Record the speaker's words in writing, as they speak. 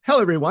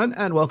Hello, everyone,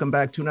 and welcome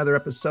back to another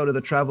episode of the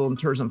Travel and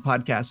Tourism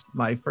Podcast,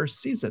 my first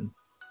season.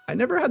 I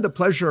never had the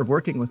pleasure of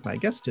working with my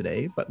guest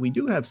today, but we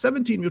do have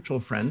 17 mutual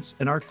friends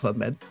in our Club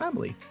Med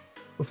family.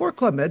 Before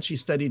Club Med, she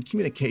studied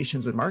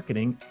communications and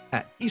marketing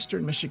at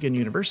Eastern Michigan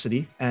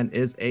University and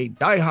is a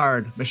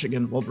diehard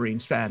Michigan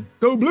Wolverines fan.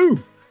 Go Blue!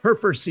 Her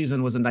first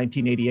season was in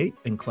 1988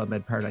 in Club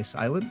Med Paradise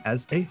Island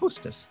as a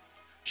hostess.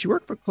 She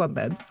worked for Club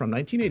Med from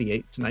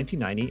 1988 to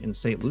 1990 in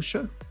St.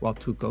 Lucia,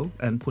 Huatulco,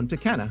 and Punta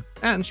Cana,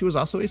 and she was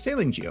also a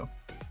sailing geo.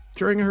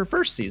 During her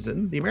first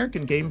season, the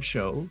American game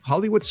show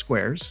Hollywood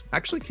Squares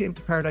actually came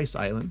to Paradise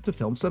Island to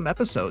film some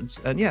episodes,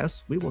 and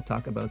yes, we will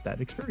talk about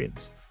that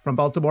experience. From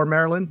Baltimore,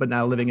 Maryland, but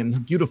now living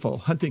in beautiful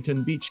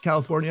Huntington Beach,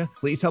 California,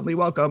 please help me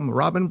welcome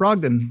Robin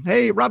Brogdon.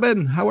 Hey,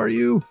 Robin, how are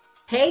you?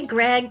 Hey,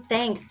 Greg,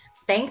 thanks.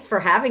 Thanks for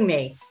having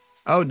me.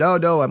 Oh,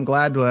 no. I'm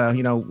glad,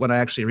 when I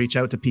actually reach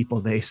out to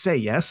people, they say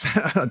yes,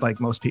 like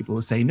most people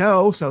who say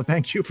no. So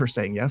thank you for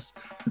saying yes.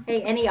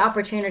 Hey, any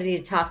opportunity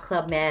to talk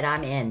Club Med,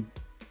 I'm in.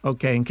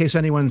 Okay, in case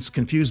anyone's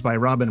confused by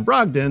Robin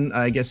Brogdon,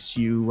 I guess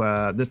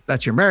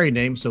that's your married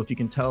name. So if you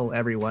can tell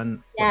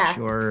everyone Yes. what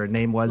your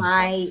name was.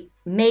 My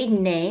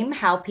maiden name,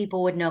 how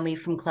people would know me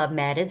from Club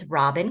Med, is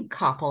Robin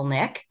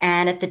Kopilnick.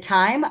 And at the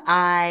time,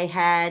 I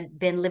had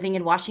been living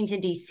in Washington,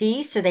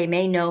 D.C., so they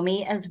may know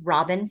me as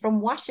Robin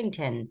from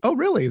Washington. Oh,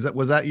 really?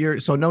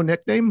 So no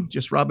nickname,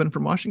 just Robin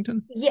from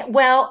Washington? Yeah,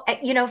 well,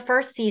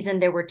 first season,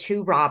 there were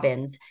two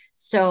Robins.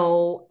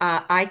 So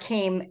I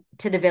came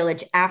to the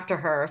village after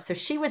her. So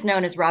she was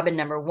known as Robin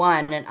number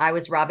one, and I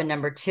was Robin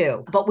number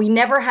two. But we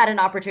never had an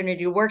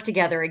opportunity to work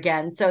together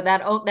again. So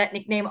that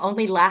nickname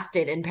only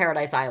lasted in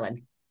Paradise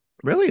Island.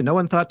 Really? No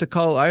one thought to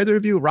call either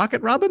of you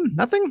Rocket Robin?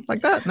 Nothing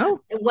like that?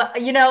 No? Well,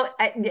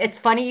 it's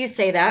funny you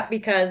say that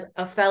because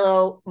a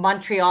fellow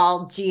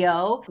Montreal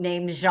Geo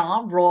named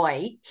Jean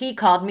Roy, he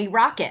called me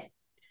Rocket.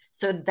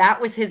 So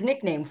that was his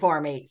nickname for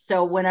me.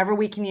 So whenever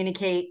we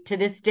communicate to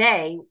this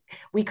day,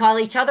 we call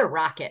each other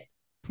Rocket.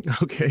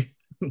 Okay,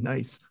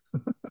 nice.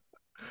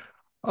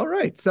 All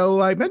right.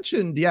 So I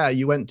mentioned,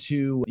 you went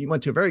to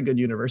a very good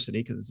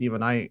university because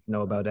even I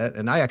know about it.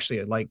 And I actually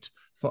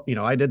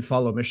I did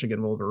follow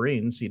Michigan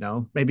Wolverines,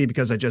 maybe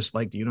because I just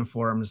liked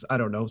uniforms. I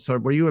don't know. So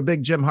were you a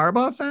big Jim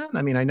Harbaugh fan?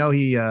 I mean, I know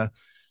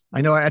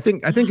I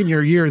think in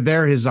your year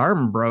there, his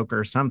arm broke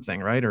or something,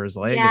 right? Or his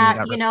leg and he Yeah,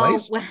 got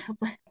replaced.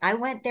 I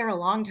went there a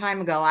long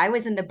time ago. I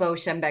was in the Bo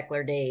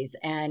Schembechler days,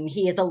 and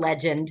he is a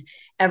legend.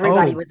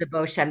 Everybody Oh, was a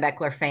Bo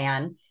Schembechler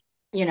fan.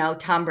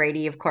 Tom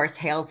Brady, of course,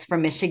 hails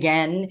from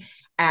Michigan,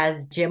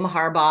 as Jim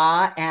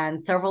Harbaugh and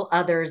several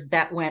others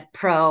that went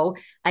pro.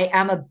 I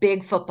am a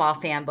big football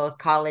fan, both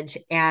college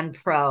and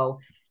pro.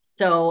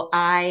 So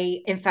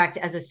in fact,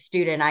 as a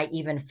student, I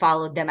even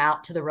followed them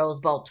out to the Rose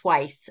Bowl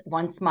twice.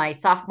 Once my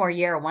sophomore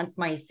year, once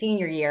my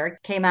senior year,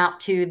 came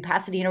out to the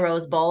Pasadena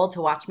Rose Bowl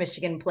to watch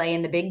Michigan play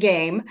in the big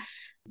game.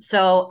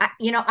 So,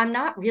 I'm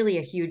not really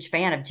a huge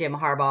fan of Jim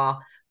Harbaugh,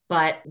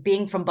 but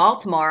being from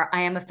Baltimore,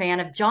 I am a fan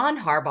of John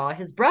Harbaugh,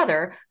 his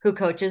brother, who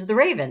coaches the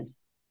Ravens.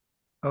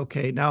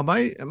 okay. Now,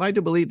 am I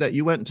to believe that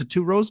you went to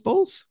two Rose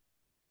Bowls?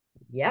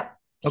 Yep,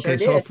 Okay,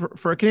 sure so did.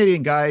 for a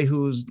Canadian guy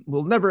who's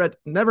will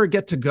never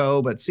get to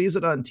go, but sees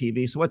it on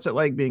TV, so what's it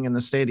like being in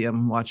the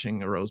stadium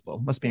watching a Rose Bowl?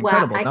 Must be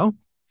Well, incredible, no?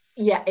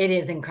 yeah, it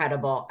is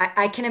incredible.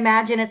 I can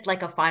imagine it's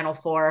like a Final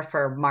Four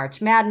for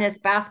March Madness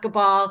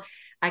basketball.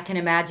 I can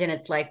imagine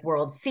it's like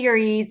World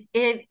Series.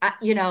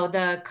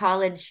 The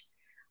college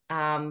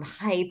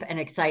hype and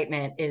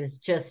excitement is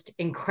just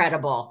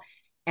incredible.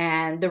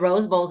 And the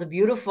Rose Bowl is a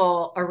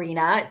beautiful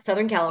arena. It's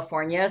Southern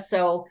California.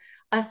 So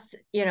us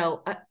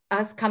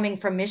coming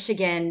from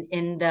Michigan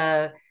in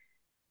the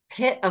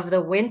pit of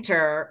the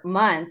winter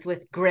months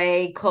with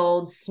gray,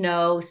 cold,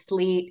 snow,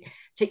 sleet,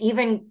 to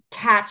even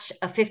catch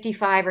a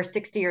 55 or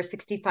 60 or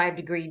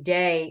 65-degree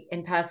day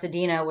in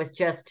Pasadena was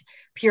just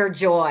pure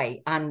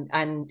joy and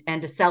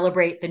to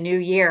celebrate the new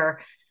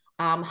year.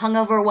 Hung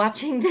over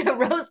watching the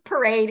Rose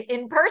Parade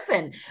in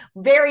person.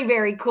 Very,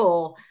 very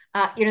cool.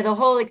 The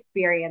whole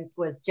experience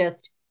was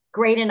just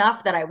great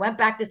enough that I went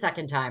back the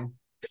second time.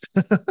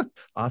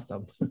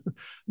 Awesome.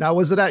 Now,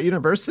 was it at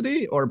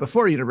university or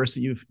before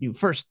university you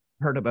first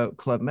heard about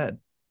Club Med?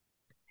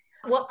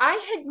 Well, I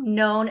had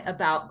known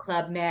about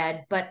Club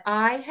Med, but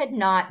I had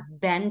not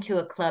been to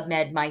a Club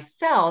Med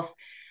myself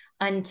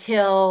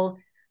until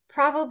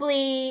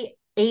probably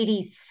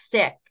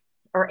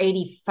 86 or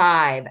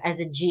 85 as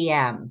a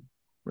GM.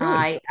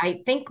 Really?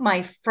 I think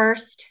my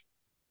first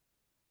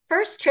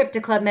trip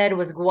to Club Med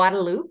was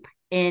Guadeloupe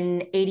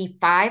in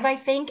 85, I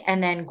think,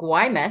 and then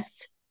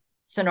Guaymas,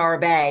 Sonora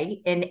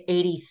Bay in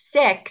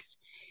 86.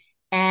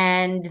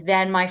 And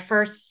then my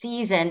first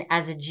season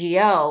as a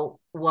GO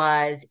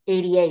was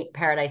 88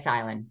 Paradise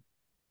Island.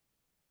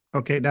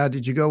 Okay, now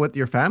did you go with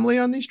your family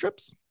on these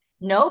trips?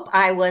 Nope,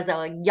 I was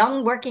a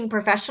young working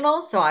professional,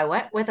 so I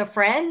went with a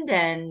friend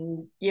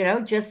and,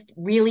 just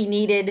really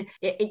needed,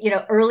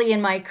 early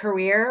in my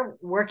career,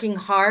 working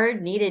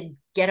hard, needed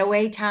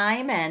getaway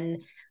time.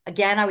 And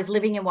again, I was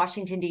living in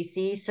Washington,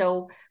 D.C.,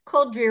 so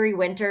cold, dreary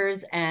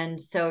winters. And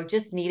so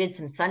just needed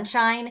some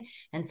sunshine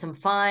and some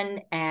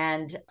fun.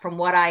 And from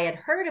what I had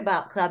heard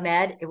about Club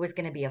Med, it was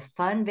going to be a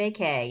fun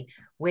vacay,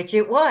 which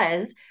it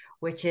was,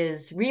 which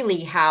is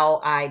really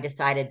how I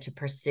decided to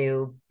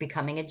pursue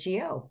becoming a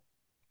GO.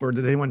 Or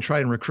did anyone try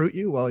and recruit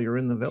you while you're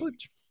in the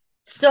village?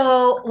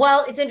 So,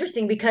 well, it's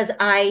interesting because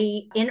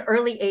in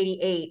early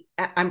 88,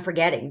 I'm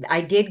forgetting,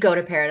 I did go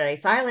to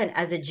Paradise Island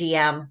as a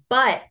GM,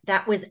 but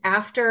that was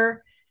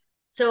after.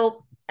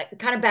 So,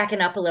 kind of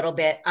backing up a little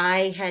bit,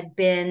 I had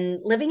been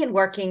living and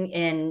working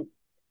in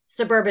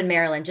suburban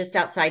Maryland, just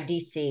outside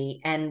DC,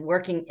 and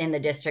working in the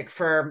district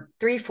for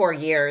 3, 4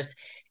 years,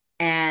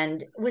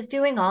 and was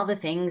doing all the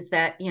things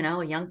that,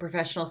 a young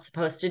professional is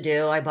supposed to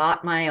do. I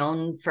bought my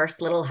own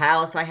first little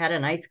house. I had a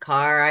nice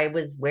car. I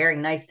was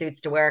wearing nice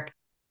suits to work,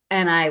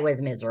 and I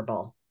was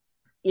miserable.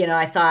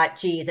 I thought,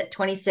 geez, at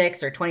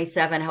 26 or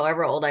 27,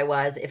 however old I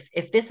was,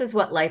 if this is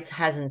what life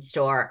has in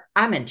store,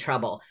 I'm in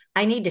trouble.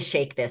 I need to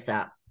shake this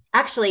up.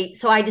 Actually,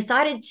 so I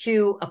decided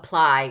to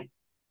apply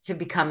to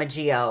become a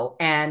GO.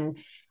 And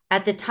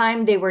at the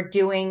time, they were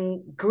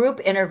doing group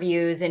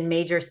interviews in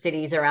major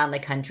cities around the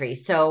country.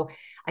 So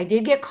I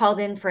did get called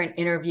in for an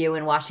interview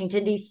in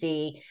Washington,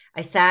 D.C.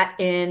 I sat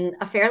in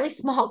a fairly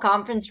small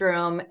conference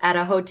room at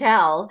a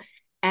hotel,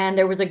 and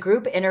there was a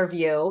group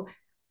interview.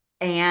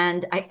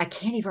 And I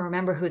can't even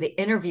remember who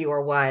the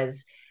interviewer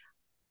was.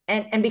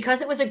 And because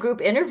it was a group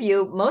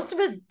interview, most of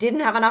us didn't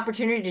have an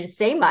opportunity to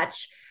say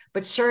much.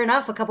 But sure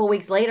enough, a couple of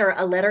weeks later,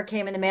 a letter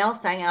came in the mail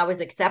saying I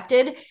was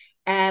accepted,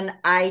 and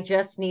I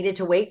just needed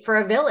to wait for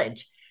a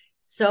village.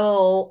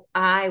 So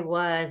I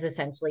was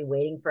essentially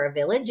waiting for a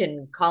village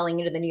and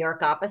calling into the New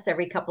York office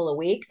every couple of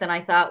weeks. And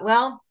I thought,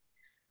 well,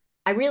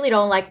 I really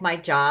don't like my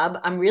job.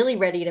 I'm really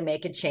ready to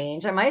make a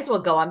change. I might as well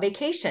go on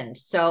vacation.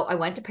 So I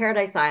went to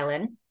Paradise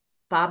Island.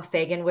 Bob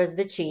Fagan was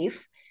the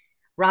chief.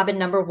 Robin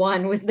number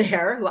one was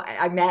there, who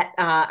I met.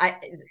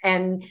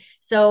 And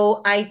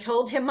so I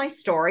told him my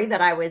story,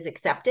 that I was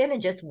accepted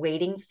and just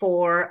waiting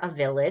for a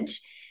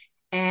village.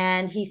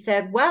 And he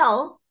said,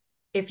 well,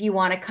 if you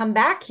want to come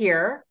back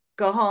here,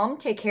 go home,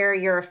 take care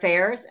of your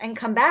affairs, and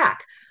come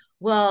back.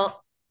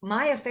 Well,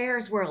 my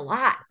affairs were a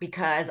lot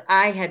because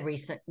I had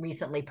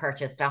recently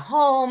purchased a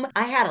home.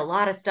 I had a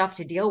lot of stuff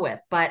to deal with,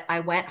 but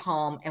I went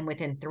home, and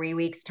within 3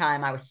 weeks'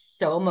 time, I was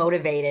so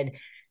motivated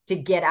to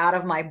get out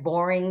of my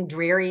boring,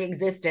 dreary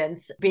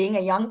existence, being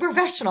a young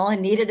professional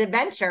and needed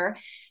adventure,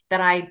 that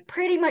I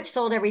pretty much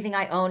sold everything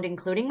I owned,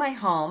 including my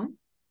home,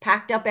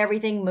 packed up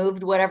everything,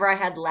 moved whatever I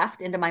had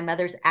left into my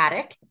mother's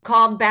attic,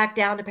 called back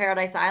down to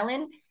Paradise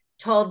Island,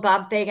 told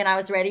Bob Fagan I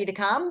was ready to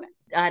come.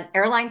 An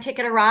airline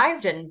ticket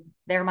arrived, and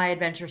there my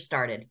adventure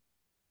started.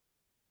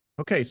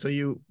 Okay, so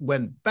you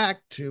went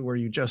back to where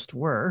you just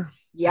were.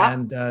 Yeah.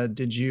 And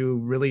did you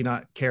really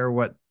not care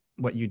what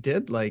you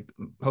did? Like,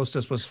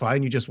 hostess was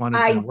fine, you just wanted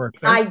to I work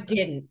I there?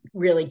 didn't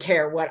really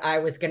care what I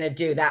was going to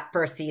do that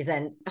first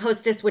season.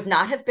 Hostess would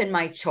not have been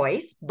my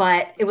choice,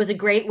 but it was a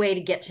great way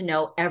to get to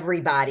know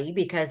everybody,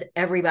 because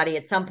everybody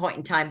at some point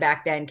in time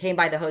back then came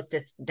by the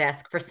hostess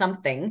desk for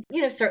something.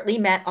 Certainly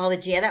met all the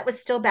GA. That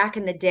was still back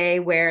in the day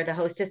where the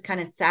hostess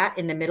kind of sat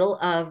in the middle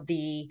of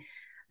the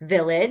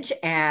village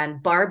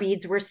and bar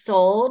beads were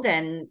sold,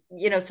 and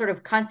sort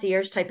of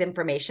concierge type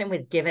information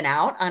was given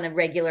out on a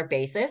regular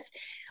basis.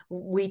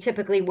 We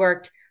typically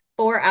worked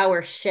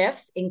 4-hour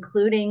shifts,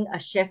 including a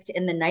shift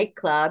in the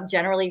nightclub,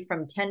 generally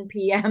from 10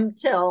 p.m.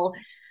 till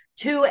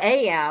 2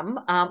 a.m.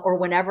 Or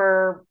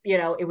whenever,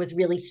 it was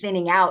really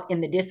thinning out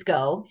in the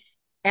disco.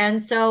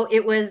 And so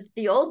it was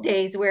the old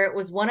days where it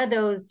was one of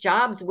those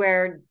jobs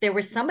where there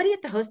was somebody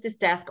at the hostess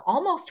desk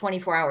almost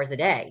 24 hours a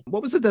day.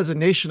 What was the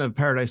designation of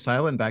Paradise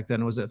Island back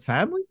then? Was it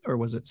family or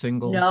was it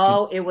singles?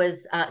 No, it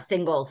was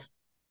singles.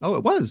 Oh,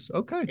 it was.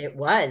 Okay. It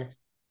was.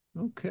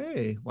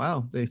 Okay.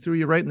 Wow. They threw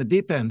you right in the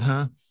deep end,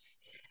 huh?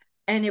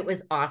 And it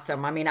was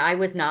awesome. I mean, I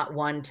was not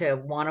one to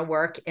want to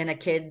work in a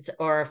kids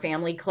or a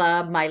family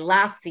club. My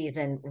last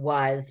season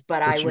was,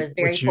 but I was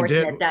very Which you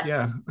did. fortunate that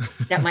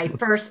Yeah. my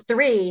first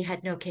 3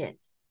 had no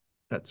kids.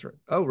 That's right.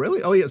 Oh,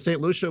 really? Oh, yeah. St.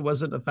 Lucia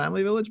wasn't a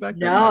family village back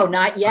then? No,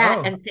 not yet.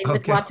 Oh, And same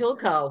with okay.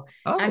 Huatulco.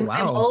 Oh, I'm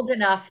wow. old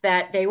enough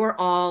that they were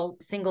all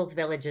singles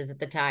villages at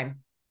the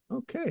time.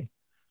 Okay.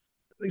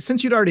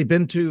 Since you'd already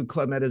been to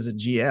Club Med as a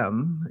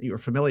GM, you were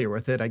familiar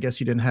with it. I guess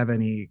you didn't have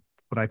any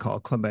what I call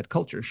Club Med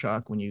culture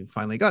shock when you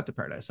finally got to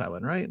Paradise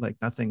Island, right? Like,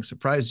 nothing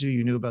surprised you.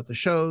 You knew about the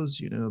shows,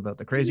 you knew about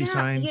the crazy Yeah,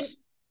 signs.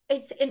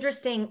 it's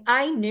interesting.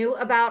 I knew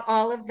about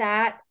all of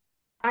that.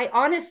 I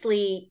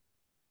honestly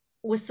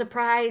was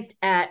surprised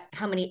at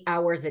how many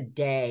hours a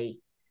day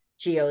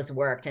Geo's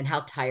worked and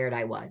how tired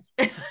I was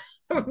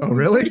Oh,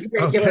 really? pretty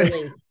Okay.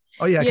 regularly.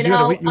 Oh, yeah, You because you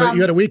had know,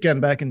 you had a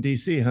weekend back in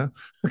DC, huh?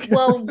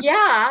 well,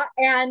 yeah.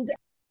 And,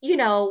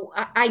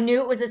 I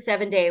knew it was a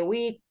 7-day a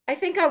week. I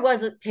think I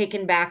was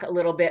taken back a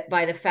little bit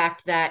by the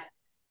fact that,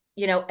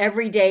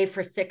 every day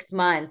for 6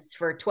 months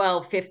for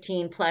 12,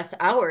 15 plus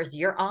hours,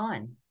 you're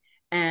on.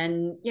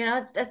 And,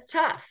 that's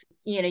tough.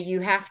 You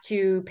have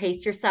to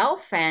pace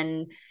yourself,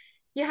 and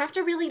you have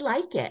to really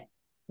like it.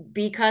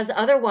 because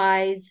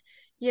otherwise,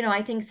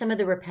 I think some of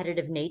the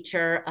repetitive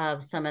nature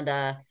of some of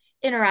the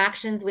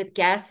interactions with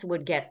guests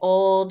would get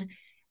old.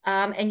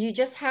 And you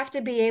just have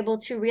to be able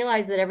to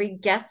realize that every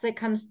guest that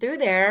comes through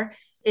there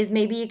is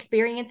maybe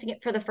experiencing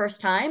it for the first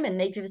time, and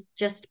they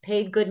just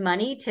paid good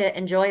money to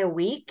enjoy a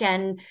week,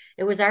 and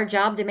it was our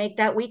job to make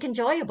that week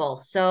enjoyable.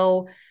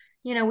 So,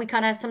 we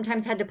kind of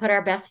sometimes had to put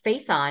our best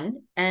face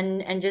on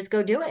and just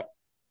go do it.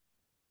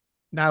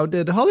 Now,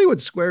 did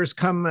Hollywood Squares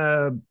come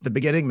the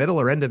beginning,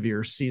 middle, or end of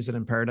your season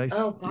in Paradise?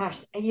 Oh gosh,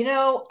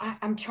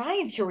 I'm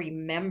trying to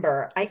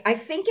remember. I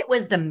think it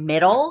was the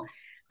middle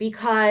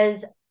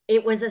because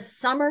it was a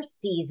summer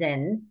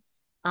season.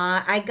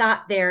 I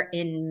got there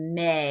in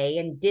May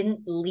and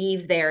didn't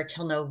leave there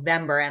till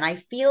November. And I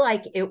feel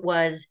like it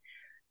was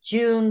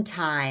June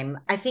time.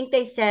 I think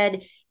they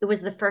said it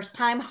was the first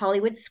time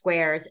Hollywood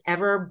Squares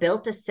ever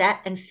built a set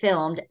and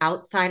filmed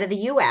outside of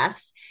the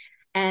US.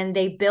 And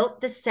they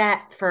built the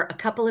set for a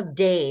couple of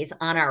days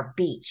on our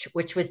beach,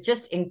 which was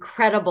just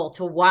incredible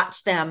to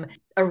watch them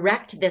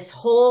erect this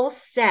whole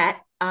set,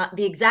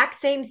 the exact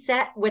same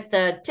set with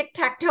the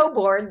tic-tac-toe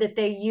board that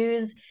they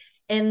use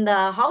in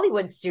the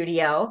Hollywood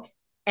studio.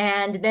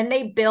 And then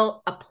they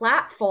built a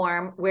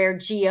platform where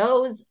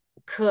GOs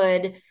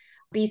could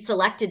be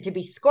selected to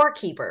be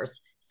scorekeepers.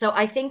 So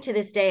I think to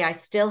this day, I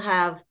still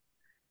have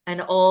an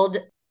old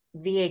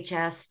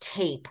VHS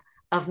tape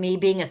of me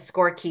being a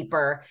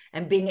scorekeeper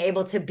and being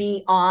able to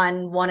be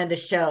on one of the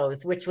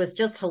shows, which was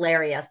just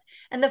hilarious.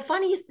 And the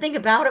funniest thing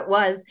about it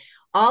was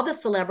all the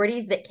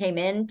celebrities that came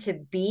in to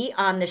be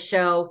on the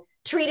show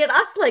treated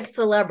us like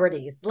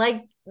celebrities.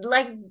 Like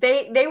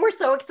they were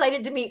so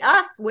excited to meet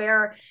us,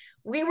 where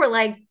we were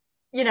like,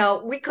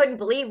 we couldn't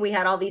believe we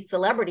had all these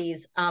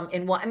celebrities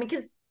in one. I mean,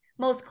 because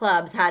most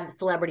clubs had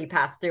celebrity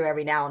pass through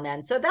every now and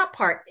then. So that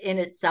part in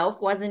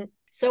itself wasn't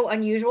so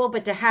unusual,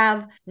 but to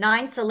have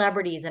 9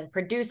 celebrities and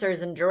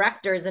producers and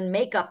directors and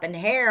makeup and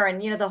hair and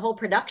the whole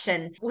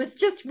production was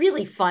just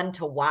really fun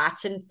to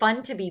watch and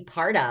fun to be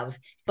part of.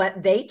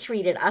 But they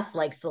treated us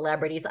like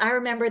celebrities. I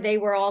remember they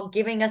were all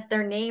giving us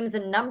their names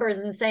and numbers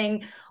and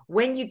saying,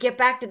 when you get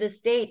back to the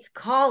States,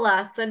 call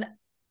us. And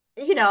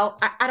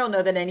I don't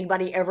know that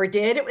anybody ever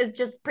did. It was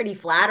just pretty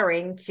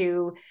flattering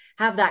to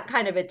have that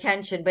kind of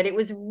attention, but it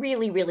was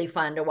really, really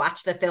fun to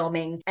watch the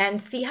filming and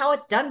see how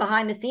it's done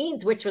behind the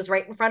scenes, which was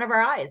right in front of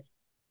our eyes.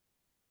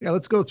 Yeah,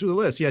 let's go through the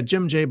list. Yeah,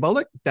 Jim J.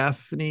 Bullock,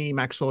 Daphne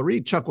Maxwell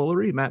Reid, Chuck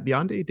Woolery, Matt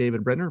Biondi,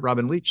 David Brenner,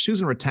 Robin Leach,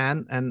 Susan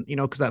Rattan. And,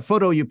 because that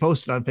photo you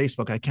posted on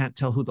Facebook, I can't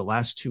tell who the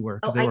last 2 were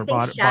because they I were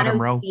think Shadow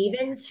bottom row.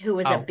 Stevens, who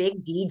was a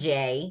big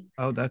DJ.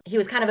 Oh, that. He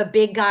was kind of a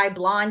big guy,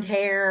 blonde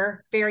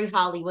hair, very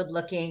Hollywood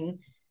looking.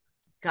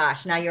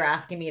 Gosh, now you're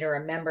asking me to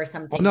remember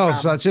something. No,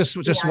 so it's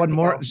just one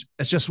more.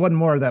 It's just one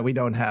more that we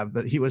don't have.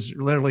 That he was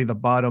literally the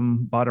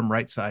bottom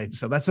right side.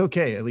 So that's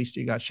okay. At least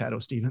you got Shadow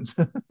Stevens.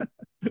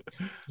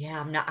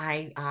 Yeah,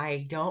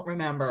 I don't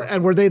remember.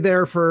 And were they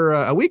there for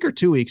a week or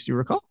 2 weeks? Do you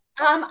recall?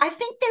 I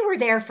think they were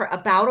there for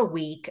about a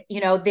week.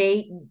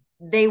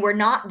 They were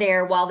not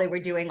there while they were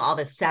doing all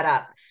the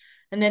setup.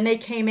 And then they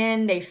came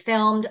in, they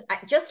filmed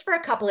just for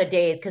a couple of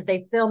days because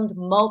they filmed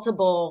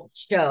multiple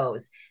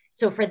shows.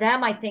 So for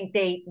them, I think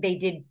they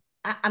did,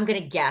 I'm going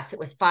to guess it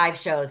was 5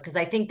 shows because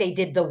I think they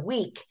did the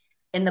week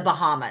in the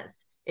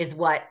Bahamas is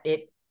what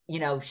it,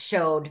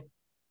 showed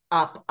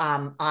up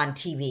on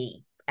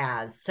TV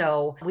as.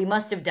 So we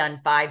must have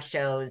done 5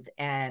 shows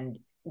and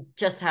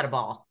just had a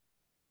ball.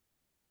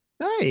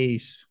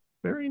 Nice.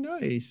 Very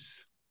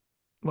nice.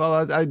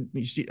 Well,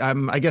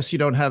 I guess you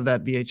don't have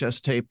that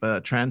VHS tape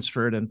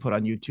transferred and put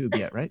on YouTube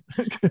yet, right?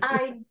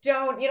 I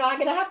don't, I'm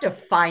going to have to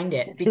find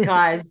it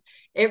because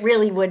it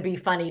really would be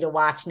funny to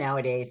watch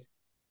nowadays.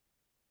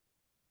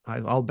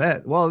 I'll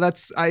bet. Well,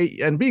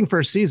 and being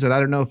first season, I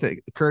don't know if it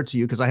occurred to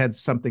you because I had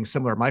something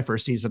similar my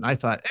first season. I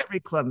thought every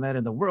Club Med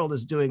in the world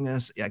is doing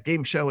this. Yeah,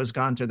 Game Show has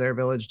gone to their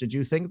village. Did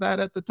you think that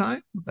at the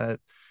time that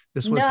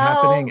this was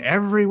happening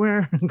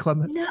everywhere in Club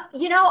Med? No,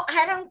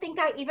 I don't think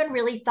I even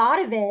really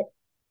thought of it.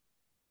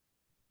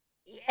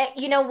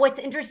 What's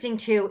interesting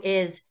too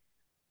is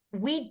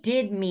we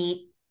did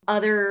meet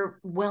other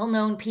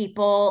well-known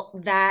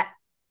people that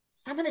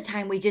some of the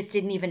time we just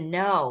didn't even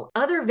know.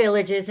 Other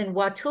villages in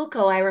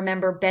Huatulco, I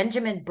remember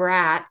Benjamin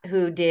Bratt,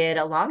 who did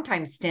a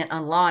longtime stint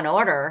on Law and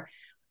Order,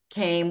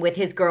 came with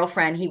his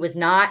girlfriend. He was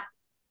not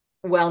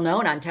well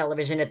known on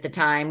television at the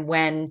time.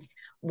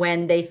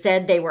 When they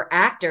said they were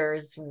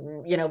actors,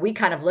 we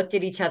kind of looked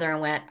at each other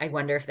and went, I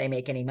wonder if they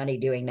make any money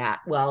doing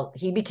that. Well,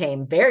 he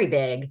became very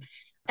big.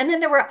 And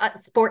then there were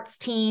sports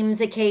teams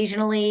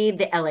occasionally,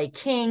 the LA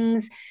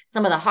Kings,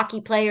 some of the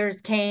hockey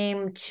players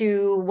came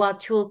to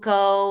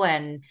Huatulco,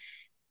 and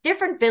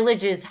different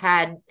villages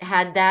had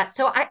that.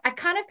 So I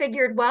kind of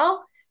figured,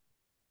 well,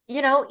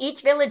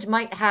 each village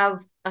might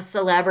have a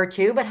celeb or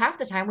two, but half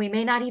the time we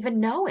may not even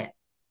know it.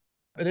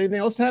 anything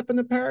else happen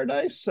in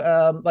Paradise?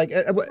 Like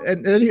at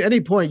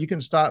any point, you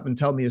can stop and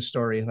tell me a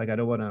story. Like I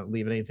don't want to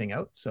leave anything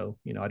out. So,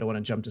 I don't want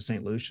to jump to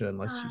St. Lucia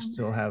unless you Um,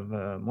 still have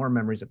more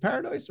memories of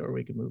Paradise, or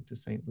we can move to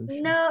St.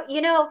 Lucia.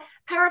 no,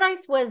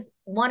 Paradise was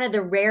one of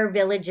the rare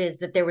villages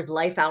that there was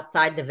life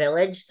outside the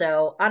village.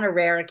 So on a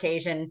rare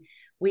occasion,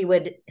 we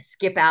would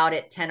skip out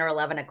at 10 or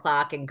 11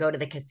 o'clock and go to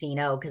the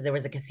casino because there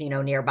was a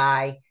casino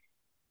nearby.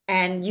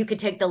 And you could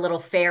take the little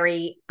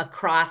ferry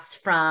across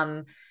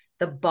from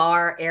the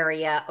bar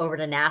area over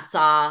to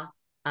Nassau.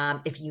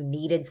 If you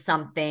needed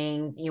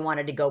something, you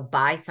wanted to go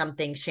buy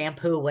something,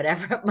 shampoo,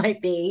 whatever it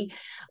might be,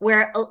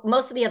 where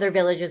most of the other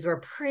villages were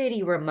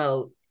pretty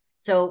remote.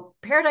 So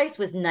Paradise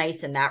was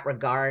nice in that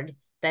regard,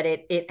 that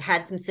it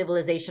had some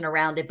civilization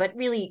around it, but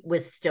really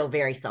was still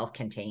very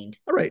self-contained.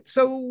 All right.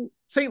 So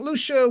St.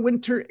 Lucia,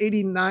 winter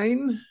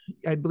 89.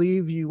 I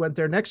believe you went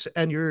there next,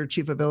 and your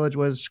chief of village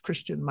was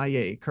Christian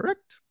Maillet,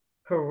 correct?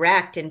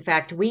 Correct. In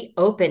fact, we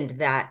opened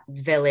that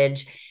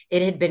village.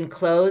 It had been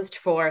closed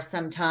for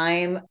some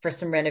time for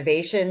some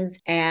renovations.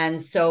 And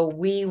so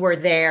we were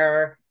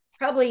there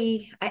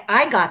probably,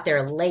 I got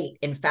there late.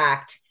 In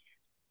fact,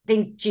 I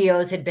think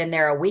Geo's had been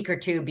there a week or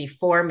two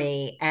before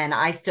me. And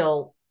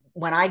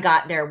when I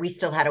got there, we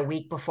still had a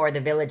week before the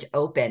village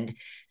opened.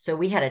 So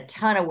we had a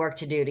ton of work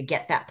to do to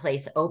get that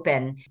place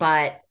open.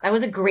 But that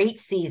was a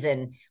great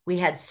season. We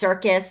had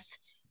circus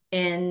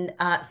in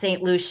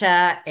St.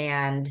 Lucia,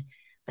 and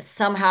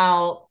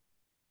somehow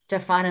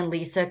Stefan and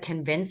Lisa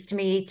convinced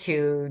me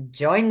to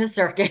join the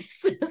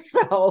circus.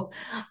 So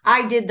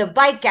I did the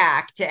bike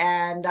act,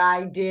 and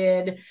I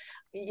did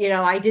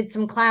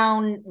some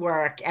clown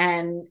work,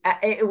 and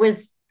it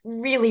was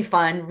really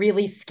fun,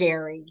 really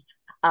scary.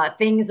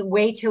 Things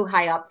way too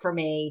high up for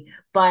me,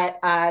 but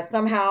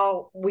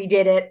somehow we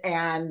did it.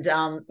 And,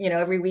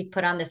 every week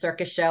put on the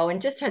circus show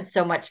and just had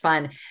so much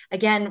fun.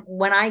 Again,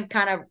 when I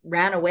kind of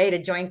ran away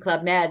to join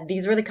Club Med,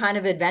 these were the kind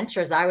of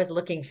adventures I was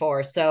looking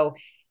for. So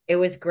it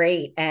was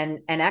great.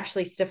 And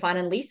actually, Stefan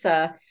and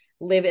Lisa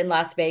live in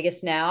Las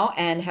Vegas now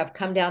and have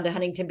come down to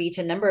Huntington Beach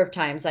a number of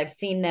times. I've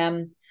seen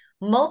them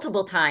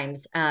multiple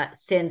times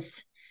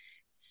since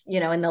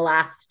in the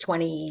last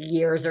 20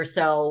 years or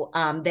so.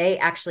 They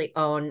actually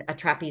own a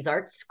trapeze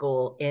arts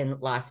school in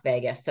Las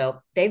Vegas. So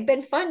they've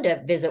been fun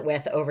to visit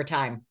with over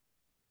time.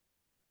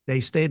 They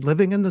stayed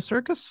living in the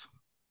circus?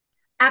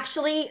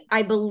 Actually,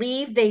 I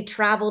believe they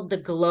traveled the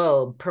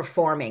globe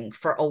performing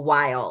for a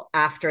while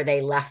after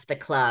they left the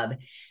club,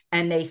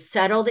 and they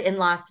settled in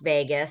Las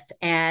Vegas.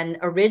 And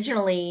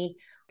originally,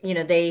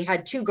 they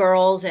had two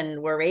girls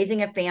and were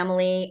raising a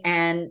family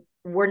and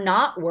were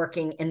not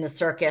working in the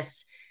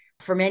circus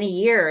for many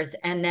years.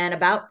 And then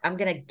I'm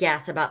going to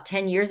guess about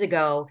 10 years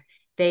ago,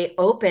 they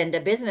opened a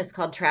business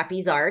called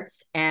Trapeze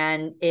Arts,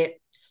 and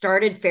it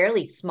started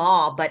fairly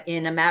small, but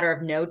in a matter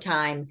of no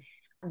time,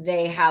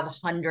 they have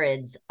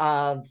hundreds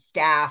of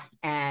staff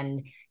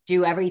and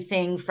do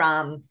everything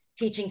from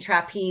teaching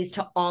trapeze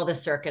to all the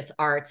circus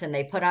arts. And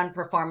they put on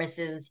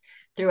performances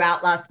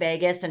throughout Las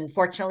Vegas. And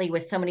fortunately,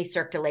 with so many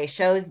Cirque du Soleil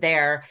shows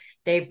there,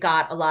 they've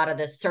got a lot of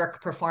the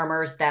Cirque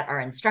performers that are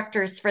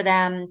instructors for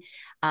them.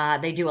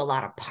 They do a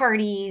lot of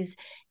parties,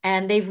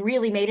 and they've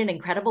really made an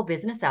incredible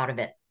business out of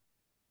it.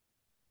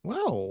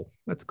 Wow,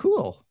 that's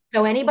cool.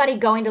 So anybody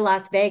going to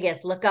Las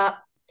Vegas, look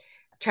up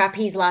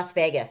Trapeze Las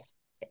Vegas.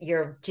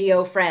 Your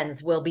Geo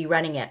friends will be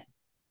running it.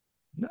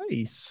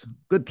 Nice.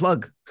 Good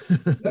plug.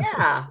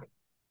 Yeah.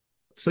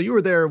 So you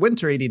were there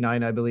winter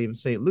 89, I believe, in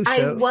St. Lucia.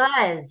 I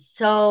was.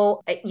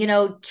 So,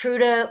 true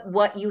to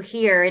what you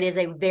hear, it is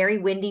a very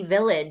windy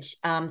village.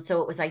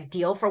 So it was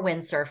ideal for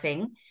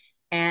windsurfing.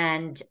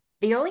 And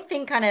the only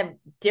thing kind of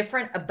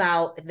different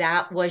about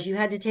that was you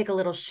had to take a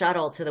little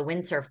shuttle to the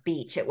windsurf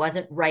beach. It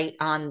wasn't right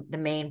on the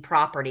main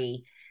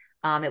property.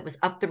 It was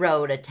up the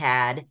road a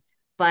tad,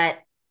 but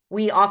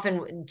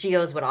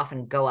Geos would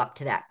often go up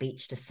to that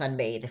beach to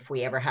sunbathe if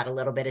we ever had a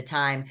little bit of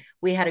time.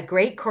 We had a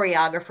great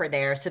choreographer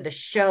there. So the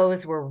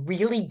shows were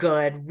really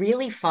good,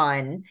 really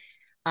fun.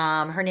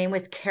 Her name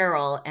was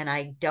Carol, and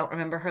I don't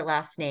remember her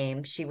last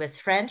name. She was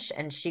French,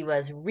 and she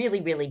was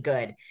really, really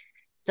good.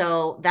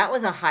 So that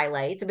was a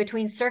highlight. So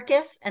between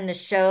circus and the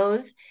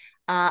shows,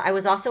 I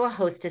was also a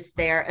hostess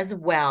there as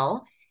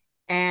well.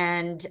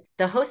 And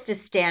the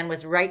hostess stand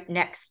was right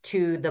next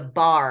to the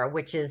bar,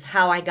 which is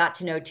how I got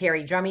to know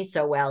Terry Drummy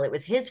so well. It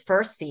was his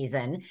first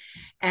season.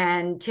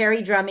 And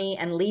Terry Drummy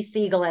and Lee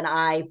Siegel and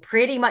I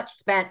pretty much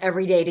spent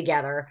every day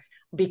together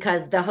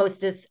because the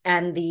hostess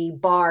and the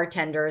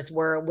bartenders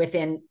were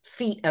within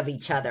feet of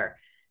each other.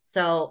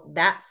 So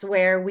that's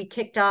where we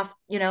kicked off,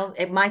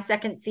 my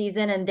second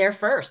season and their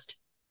first.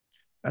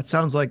 That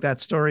sounds like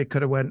that story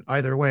could have went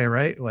either way,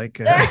 right? Like,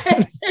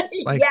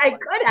 like yeah, it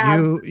could have.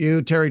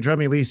 You, Terry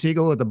Drummy, Lee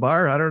Siegel at the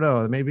bar. I don't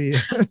know, maybe.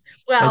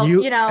 Well,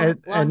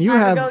 and you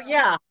have, ago,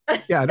 yeah.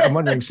 Yeah. I'm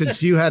wondering,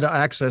 since you had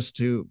access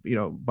to,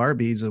 bar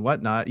beads and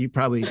whatnot, you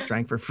probably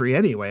drank for free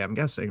anyway. I'm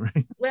guessing,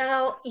 right?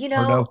 Well,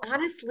 No?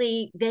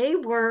 Honestly, the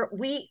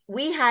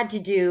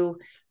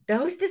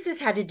hostesses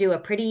had to do a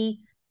pretty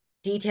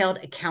detailed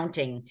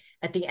accounting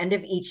at the end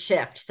of each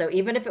shift. So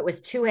even if it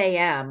was 2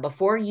 a.m.,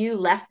 before you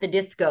left the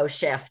disco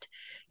shift,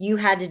 you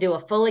had to do a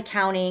full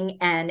accounting,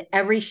 and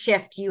every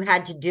shift you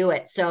had to do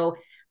it. So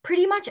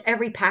pretty much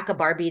every pack of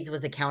bar beads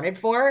was accounted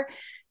for.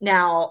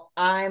 Now,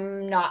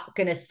 I'm not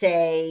going to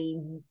say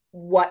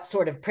what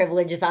sort of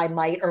privileges I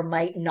might or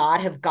might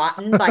not have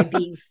gotten by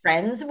being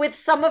friends with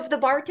some of the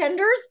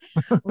bartenders.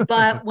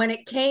 But when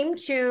it came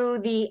to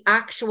the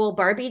actual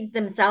bar beads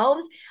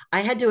themselves,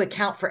 I had to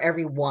account for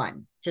every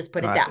one. Just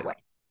put it Got that it. way.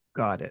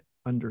 Got it.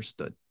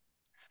 Understood.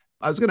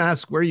 I was going to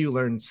ask where you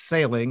learned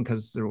sailing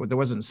because there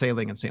wasn't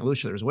sailing in St.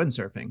 Lucia. There was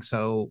windsurfing.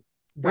 So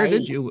where Right.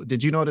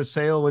 did you know to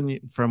sail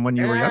from when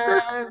you were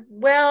younger?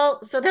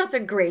 Well, so that's a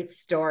great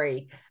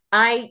story.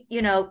 I,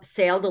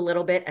 sailed a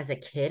little bit as a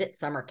kid at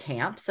summer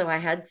camp, so I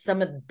had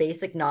some of the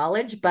basic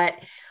knowledge. But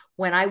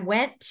when I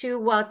went to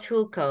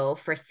Huatulco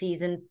for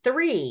season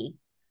 3,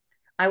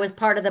 I was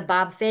part of the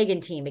Bob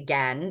Fagan team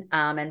again.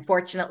 And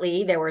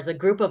fortunately, there was a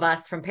group of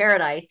us from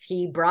Paradise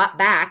he brought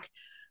back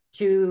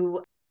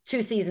to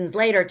 2 seasons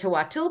later to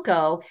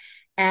Huatulco.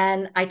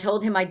 And I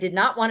told him I did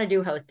not want to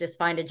do hostess,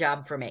 find a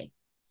job for me.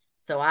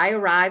 So I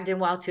arrived in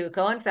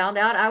Huatulco and found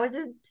out I was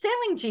a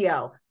sailing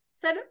geo.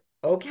 Said,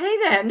 okay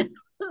then.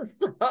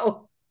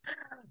 so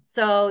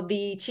so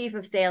the chief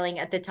of sailing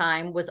at the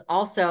time was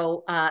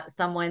also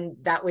someone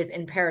that was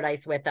in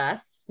Paradise with us.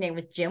 His name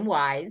was Jim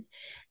Wise.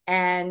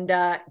 And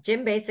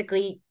Jim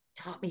basically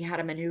taught me how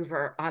to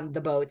maneuver on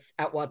the boats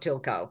at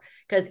Huatulco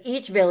because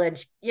each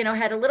village,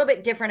 had a little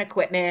bit different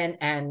equipment,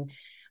 and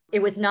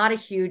it was not a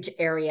huge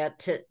area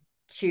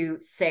to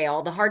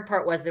sail. The hard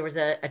part was there was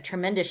a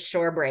tremendous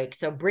shore break.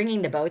 So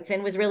bringing the boats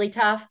in was really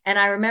tough. And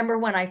I remember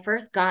when I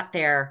first got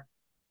there,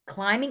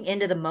 climbing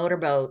into the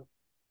motorboat,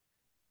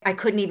 I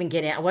couldn't even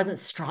get in. I wasn't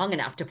strong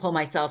enough to pull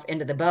myself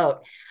into the boat.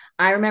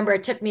 I remember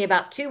it took me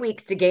about 2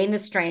 weeks to gain the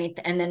strength.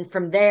 And then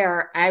from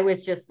there, I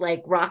was just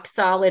like rock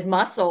solid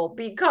muscle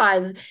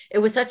because it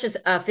was such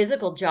a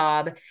physical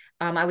job.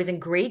 I was in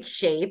great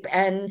shape.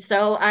 And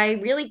so I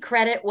really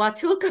credit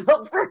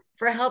Huatulco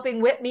for helping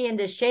whip me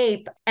into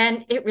shape.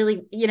 And it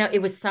really,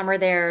 it was summer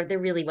there. There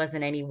really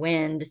wasn't any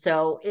wind.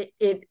 So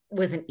it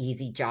was an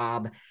easy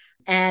job.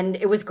 And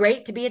it was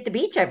great to be at the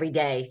beach every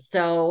day.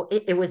 So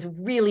it was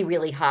really,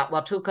 really hot.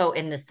 Huatulco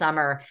in the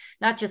summer,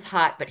 not just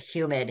hot, but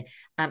humid.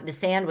 The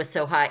sand was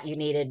so hot, you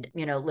needed,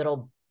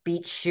 little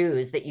beach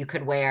shoes that you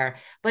could wear.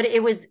 But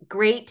it was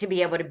great to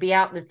be able to be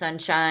out in the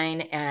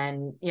sunshine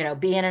and,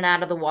 be in and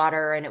out of the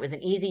water. And it was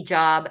an easy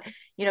job.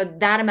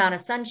 That amount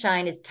of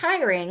sunshine is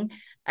tiring.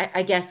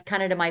 I guess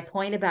kind of to my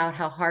point about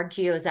how hard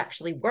geos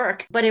actually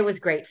work, but it was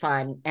great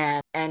fun.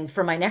 And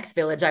for my next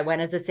village, I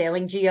went as a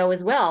sailing geo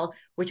as well,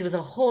 which was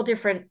a whole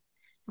different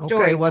Okay,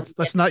 story.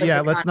 let's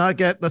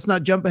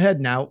not jump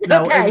ahead now.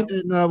 Now Okay.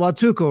 in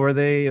Huatulco, were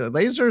they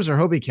lasers or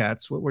Hobie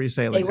cats? What were you They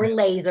sailing were in?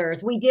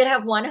 lasers. We did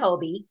have one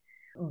Hobie,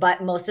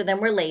 but most of them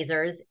were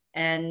lasers.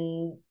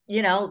 And,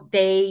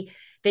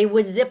 they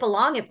would zip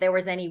along if there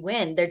was any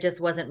wind. There just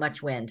wasn't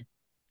much wind.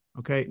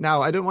 Okay,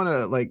 now I didn't want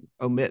to like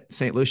omit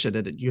St. Lucia.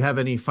 Did you have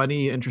any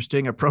funny,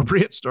 interesting,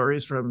 appropriate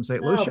stories from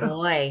St. Oh Lucia?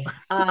 boy.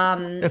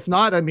 If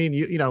not, I mean,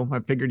 I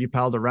figured you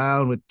palled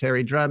around with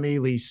Terry Drummy,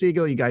 Lee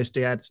Siegel. You guys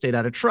stayed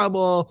out of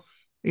trouble.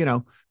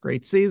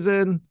 Great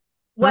season,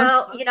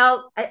 huh?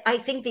 Well, I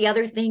think the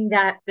other thing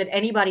that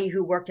anybody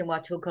who worked in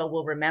Huatulco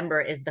will remember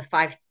is the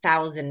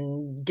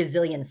 5,000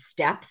 gazillion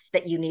steps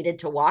that you needed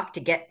to walk to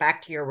get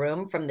back to your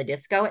room from the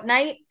disco at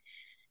night.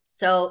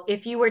 So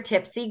if you were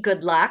tipsy,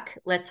 good luck.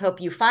 Let's hope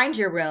you find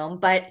your room.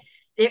 But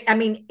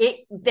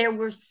there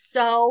were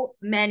so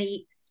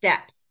many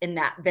steps in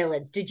that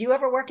village. Did you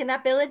ever work in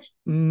that village?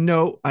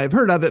 No, I've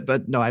heard of it,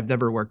 but no, I've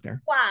never worked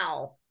there.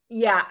 Wow.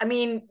 Yeah.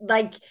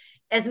 Like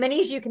as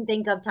many as you can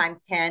think of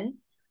times 10.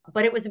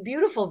 But it was a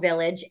beautiful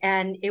village.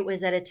 And it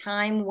was at a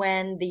time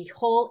when the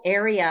whole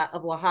area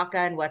of Oaxaca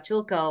and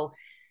Huatulco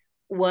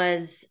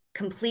was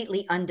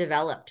completely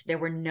undeveloped. There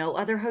were no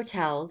other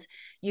hotels.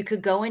 You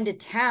could go into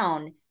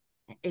town,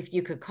 if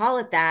you could call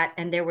it that,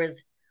 and there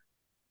was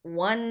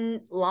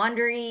one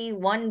laundry,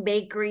 one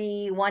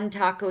bakery, one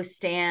taco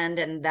stand,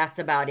 and that's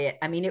about it.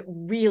 It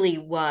really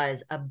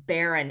was a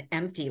barren,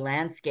 empty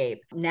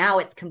landscape. Now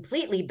it's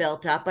completely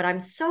built up, but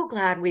I'm so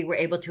glad we were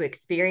able to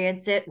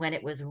experience it when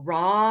it was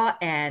raw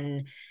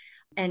and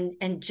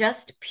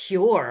just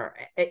pure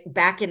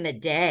back in the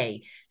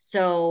day.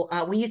 So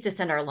we used to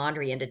send our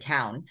laundry into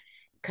town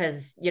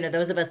because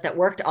those of us that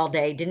worked all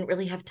day didn't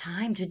really have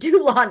time to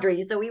do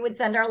laundry, so we would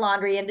send our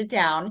laundry into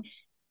town.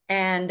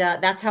 And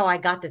that's how I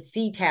got to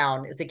see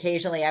town. Is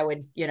occasionally I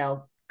would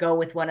go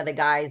with one of the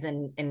guys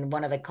in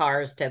one of the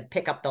cars to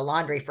pick up the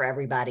laundry for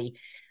everybody.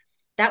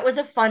 That was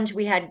a fun.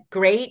 We had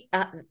great.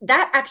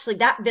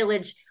 That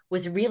village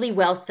was really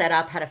well set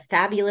up. Had a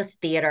fabulous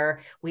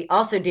theater. We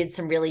also did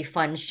some really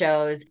fun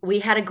shows. We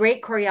had a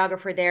great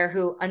choreographer there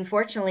who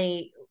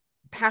unfortunately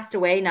passed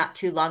away not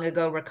too long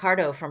ago,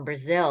 Ricardo from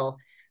Brazil,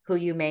 who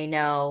you may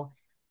know.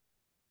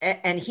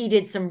 And he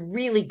did some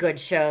really good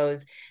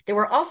shows. There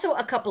were also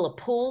a couple of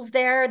pools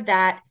there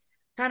that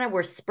kind of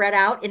were spread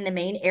out in the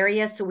main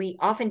area. So we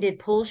often did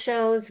pool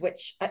shows,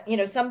 which,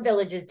 some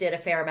villages did a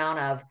fair amount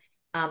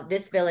of.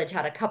 This village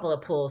had a couple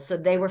of pools, so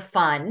they were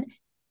fun.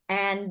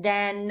 And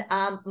then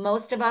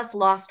most of us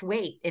lost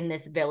weight in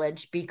this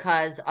village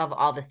because of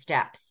all the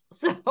steps.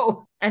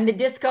 So, and the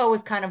disco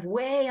was kind of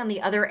way on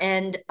the other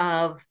end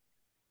of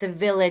the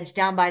village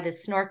down by the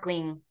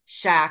snorkeling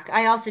shack.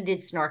 I also did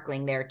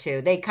snorkeling there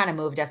too. They kind of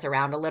moved us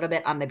around a little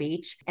bit on the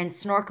beach, and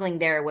snorkeling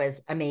there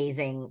was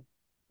amazing.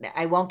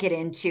 I won't get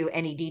into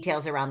any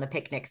details around the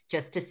picnics,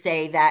 just to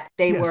say that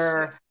they Yes.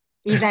 were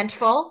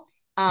eventful,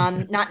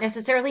 not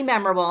necessarily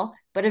memorable,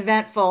 but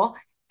eventful.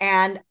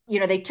 And,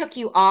 they took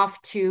you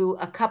off to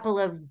a couple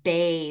of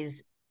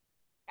bays,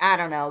 I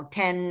don't know,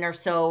 10 or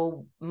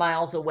so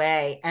miles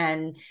away.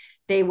 And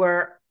they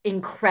were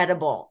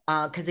incredible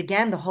because,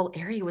 again, the whole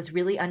area was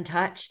really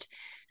untouched.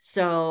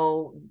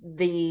 So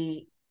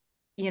the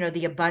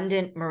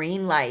abundant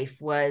marine life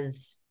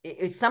was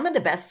some of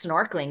the best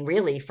snorkeling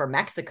really for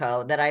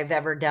Mexico that I've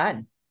ever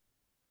done.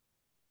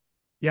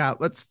 Yeah,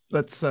 let's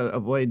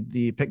avoid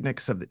the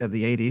picnics of the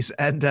 80s.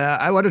 And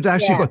I wanted to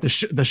ask you about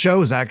Yes. the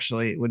shows.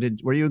 Actually,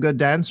 were you a good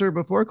dancer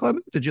before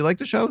Clement? Did you like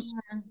the shows?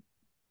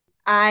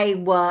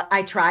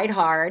 I tried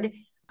hard.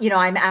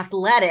 I'm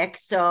athletic,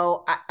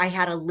 so I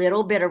had a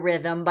little bit of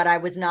rhythm, but I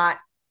was not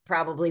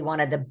probably one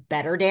of the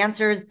better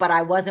dancers, but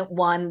I wasn't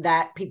one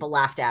that people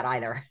laughed at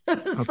either.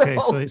 Okay,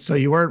 So so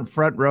you weren't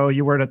front row.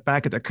 You weren't at the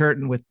back of the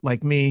curtain with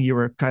like me. You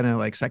were kind of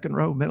like second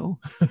row, middle.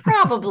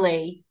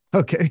 probably.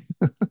 Okay.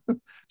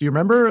 Do you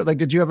remember? Like,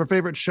 did you have a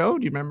favorite show?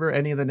 Do you remember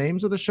any of the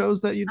names of the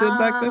shows that you did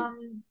back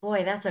then?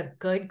 Boy, that's a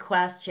good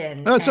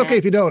question. Oh, it's okay And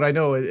if you don't. I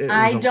know it was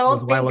I it was a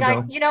don't while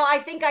think ago. I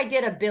think I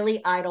did a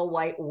Billy Idol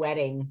white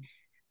wedding.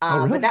 Oh,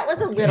 But really? that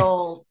was Okay.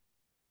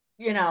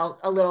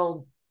 a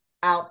little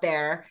out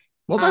there.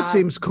 Well, that Um,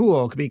 seems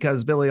cool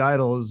because Billy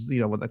Idol is,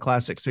 one of the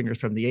classic singers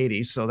from the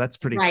 80s. So that's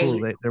pretty cool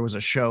right. that there was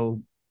a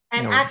show, you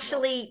And know.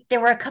 actually, there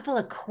were a couple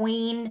of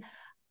Queen.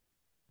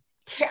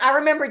 I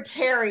remember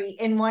Terry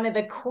in one of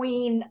the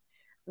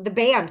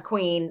band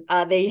Queen.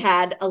 They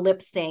had a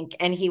lip sync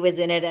and he was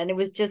in it, and it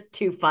was just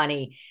too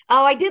funny.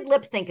 Oh, I did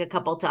lip sync a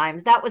couple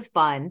times. That was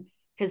fun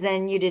because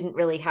then you didn't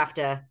really have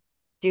to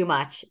do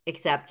much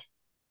except,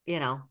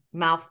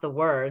 mouth the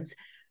words.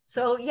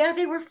 So, yeah,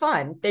 they were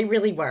fun. They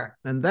really were.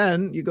 And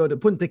then you go to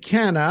Punta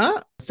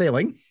Cana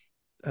sailing,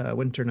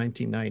 winter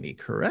 1990,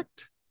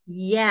 correct?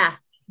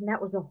 Yes. And that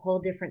was a whole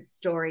different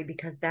story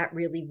because that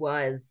really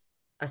was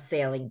a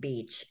sailing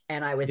beach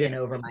and I was in Yeah.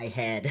 over my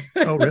head.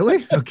 Oh,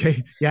 really?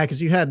 Okay. Yeah,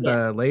 because you had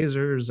Yeah.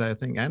 lasers, I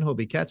think, and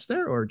Hobie Cats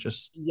there, or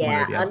just one or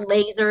Yeah, the other.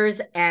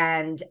 lasers,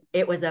 and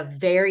it was a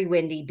very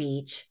windy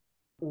beach,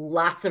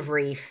 lots of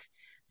reef,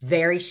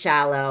 very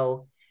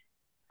shallow.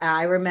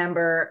 I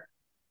remember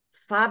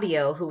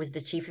Fabio, who was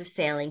the chief of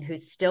sailing, who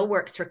still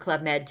works for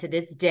Club Med to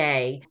this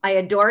day. I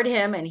adored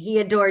him and he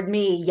adored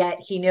me, yet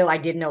he knew I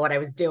didn't know what I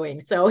was doing.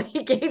 So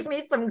he gave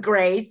me some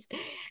grace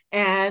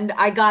and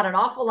I got an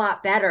awful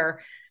lot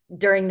better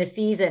during the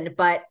season.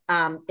 But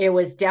it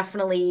was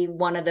definitely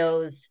one of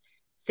those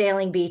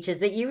sailing beaches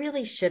that you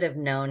really should have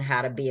known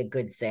how to be a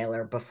good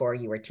sailor before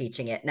you were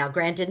teaching it. Now,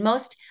 granted,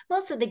 most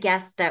of the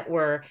guests that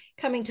were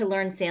coming to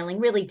learn sailing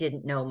really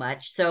didn't know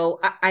much. So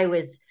I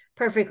was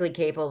perfectly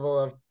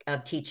capable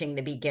of teaching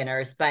the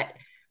beginners. But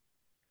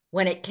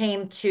when it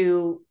came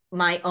to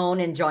my own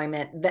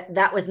enjoyment,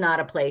 that was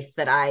not a place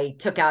that I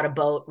took out a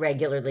boat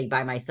regularly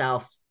by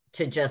myself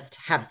to just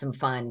have some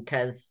fun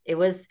because it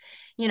was,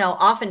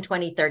 often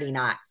 20, 30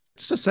 knots.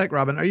 Just a sec,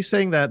 Robin. Are you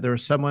saying that there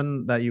was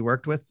someone that you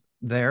worked with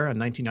there in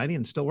 1990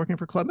 and still working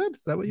for Club Med?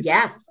 Is that what you said?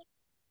 Yes.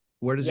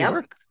 Where does he Yep.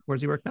 work? Where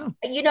does he work now?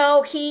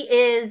 He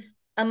is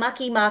a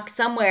mucky muck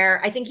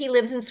somewhere. I think he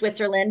lives in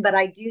Switzerland, but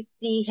I do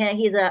see him.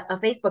 He's a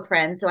Facebook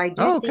friend. So I do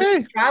Oh, see okay.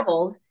 he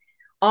travels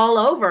all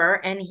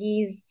over and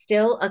he's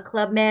still a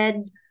Club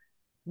Med,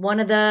 one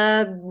of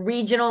the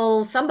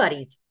regional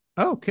somebodies.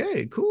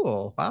 Okay,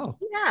 cool. Wow.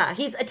 Yeah,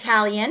 he's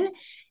Italian,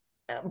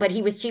 but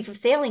he was chief of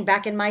sailing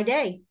back in my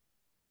day.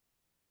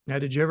 Now,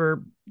 did you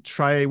ever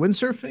try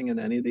windsurfing in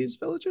any of these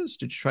villages?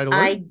 Did you try to learn?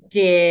 I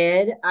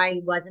did.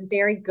 I wasn't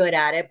very good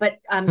at it, but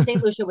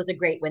St. Lucia was a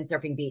great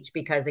windsurfing beach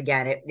because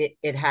again,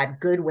 it had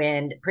good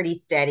wind, pretty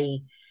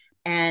steady.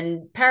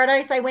 And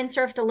Paradise, I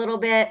windsurfed a little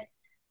bit.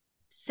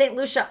 St.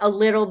 Lucia a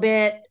little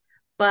bit,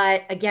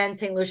 but again,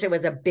 St. Lucia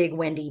was a big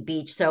windy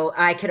beach, so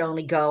I could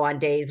only go on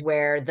days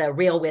where the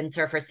real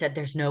windsurfer said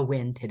there's no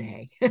wind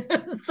today.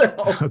 So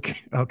Okay.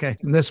 Okay.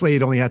 And this way,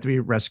 you'd only have to be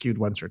rescued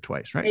once or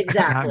twice, right?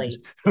 No, I'm just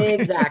exactly, okay.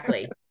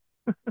 exactly.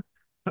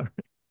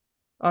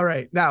 All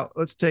right. Now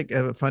let's take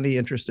a funny,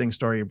 interesting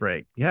story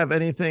break. You have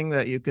anything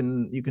that you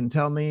can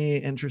tell me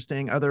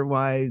interesting?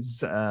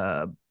 Otherwise,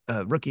 a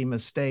rookie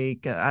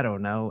mistake. I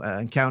don't know.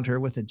 Encounter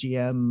with a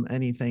GM.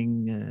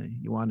 Anything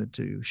you wanted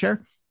to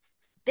share?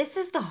 This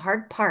is the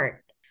hard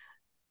part.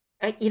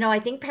 I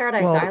think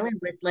Paradise Well, Island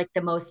was like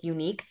the most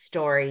unique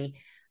story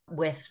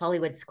with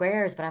Hollywood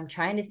Squares, but I'm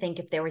trying to think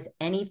if there was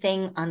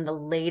anything on the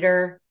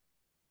later.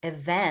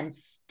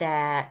 events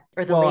that,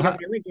 or the Well, later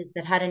villages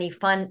that had any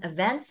fun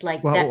events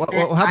like well, that well,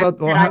 well, how about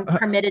that I'm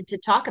permitted to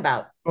talk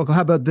about.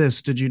 how about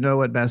this? Did you know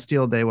what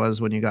Bastille Day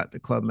was when you got to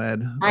Club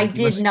Med? I Like you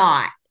did must.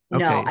 not. No,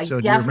 Okay, I so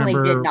do you definitely did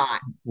remember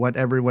not.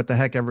 what the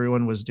heck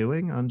everyone was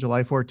doing on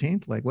July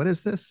 14th? Like, what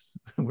is this?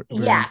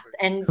 Yes.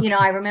 And, Okay.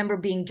 I remember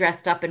being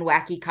dressed up in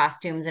wacky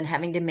costumes and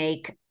having to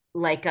make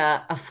like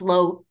a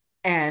float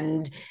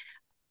and,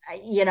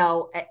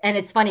 and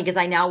it's funny because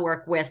I now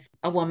work with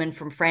a woman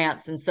from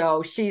France. And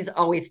so she's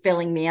always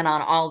filling me in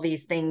on all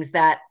these things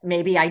that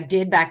maybe I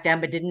did back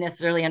then, but didn't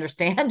necessarily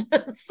understand.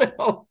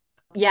 So,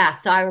 yeah.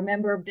 So I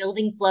remember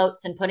building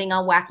floats and putting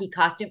on wacky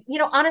costume.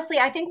 Honestly,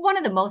 I think one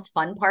of the most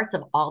fun parts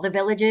of all the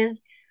villages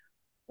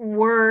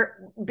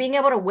were being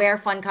able to wear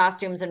fun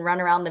costumes and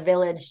run around the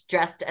village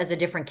dressed as a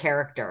different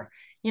character.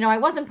 I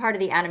wasn't part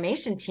of the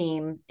animation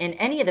team in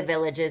any of the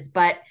villages,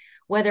 but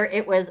whether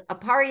it was a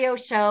Pario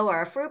show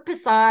or a fruit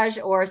passage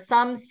or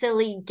some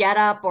silly get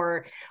up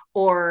or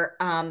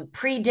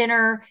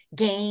pre-dinner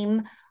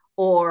game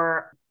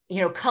or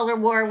color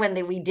war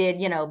when we did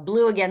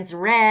blue against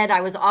red,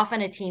 I was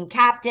often a team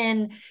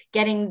captain,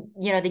 getting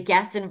the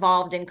guests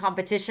involved in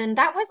competition.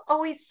 That was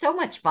always so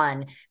much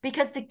fun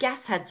because the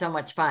guests had so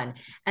much fun.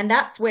 And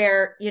that's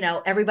where,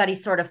 everybody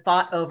sort of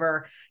fought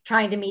over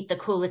trying to meet the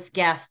coolest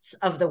guests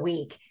of the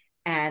week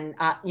and,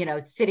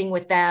 sitting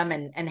with them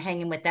and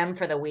hanging with them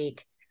for the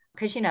week.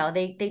 Because,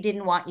 they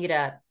didn't want you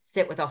to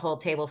sit with a whole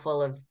table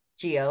full of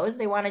GOs.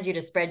 They wanted you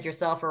to spread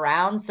yourself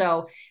around.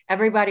 So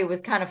everybody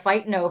was kind of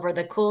fighting over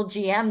the cool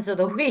GMs of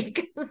the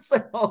week.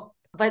 So,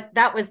 but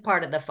that was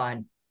part of the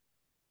fun.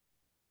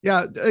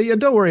 Yeah, yeah.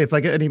 Don't worry if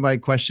like any of my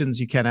questions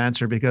you can't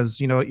answer because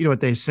you know what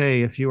they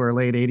say. If you were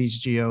late '80s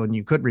Geo and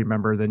you could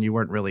remember, then you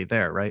weren't really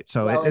there, right?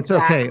 So Well, it's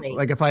okay. exactly.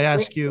 Like if I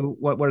ask you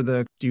what were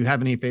the, do you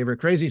have any favorite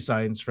crazy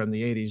signs from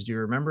the '80s? Do you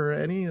remember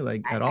any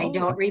like at I all?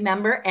 don't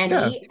remember Yeah.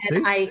 any.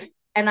 And See.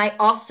 I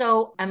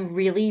also am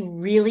really,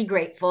 really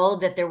grateful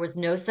that there was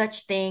no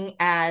such thing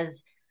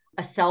as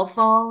a cell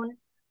phone.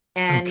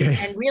 And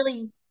Okay.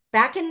 really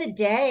back in the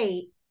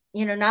day,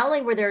 not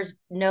only were there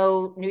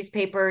no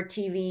newspaper,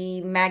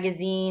 TV,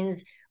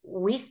 magazines,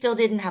 we still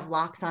didn't have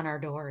locks on our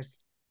doors.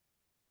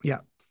 Yeah,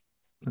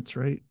 that's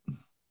right.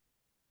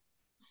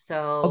 So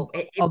Al-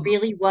 it al-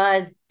 really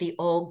was the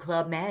old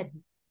Club Med.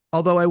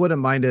 Although I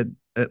wouldn't mind it,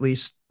 at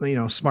least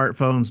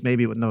smartphones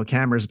maybe with no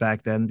cameras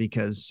back then,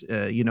 because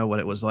you know what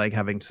it was like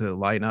having to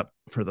line up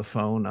for the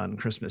phone on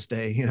Christmas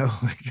Day.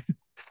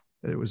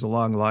 Like it was a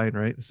long line,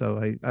 right? So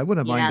I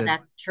wouldn't have Yeah, minded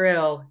that's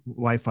true.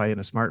 Wi-Fi in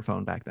a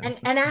smartphone back then.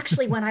 And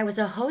actually, when I was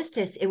a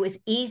hostess, it was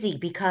easy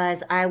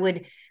because I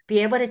would be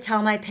able to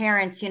tell my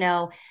parents,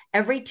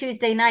 every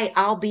Tuesday night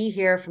I'll be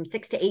here from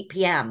 6 to 8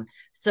 p.m.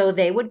 So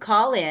they would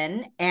call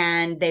in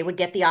and they would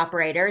get the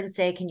operator and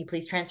say, "Can you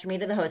please transfer me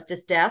to the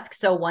hostess desk?"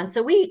 So once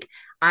a week,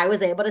 I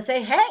was able to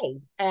say, "Hey."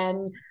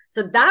 And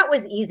so that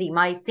was easy.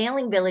 My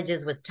sailing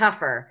villages was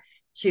tougher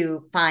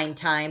to find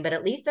time, but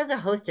at least as a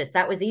hostess,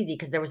 that was easy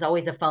because there was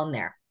always a phone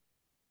there.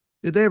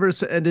 Did they ever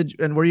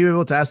and were you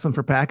able to ask them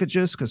for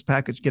packages? Because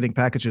getting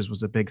packages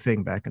was a big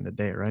thing back in the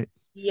day, right?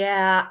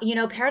 Yeah,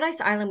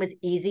 Paradise Island was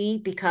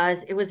easy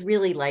because it was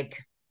really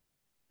like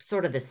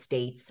sort of the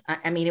States.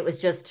 I mean, it was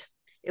just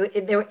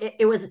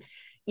it was,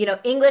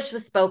 English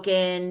was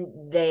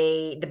spoken.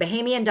 The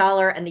Bahamian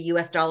dollar and the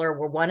US dollar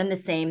were one and the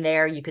same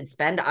there. You could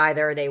spend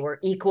either, they were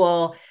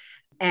equal.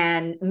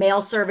 And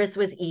mail service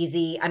was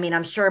easy. I mean,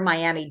 I'm sure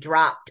Miami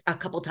dropped a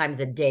couple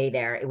times a day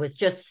there. It was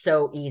just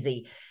so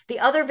easy. The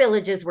other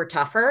villages were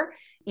tougher.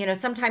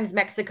 Sometimes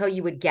Mexico,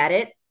 you would get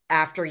it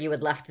after you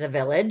had left the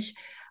village,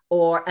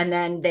 and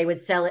then they would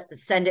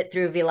send it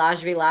through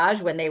village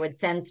when they would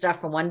send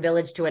stuff from one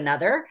village to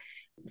another.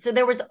 So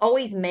there was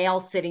always mail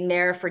sitting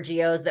there for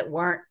geos that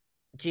weren't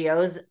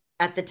geos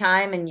at the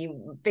time, and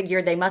you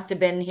figured they must have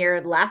been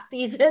here last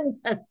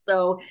season. And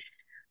so,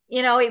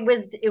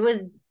 it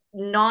was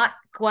not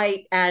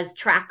quite as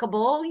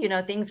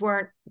trackable. Things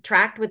weren't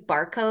tracked with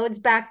barcodes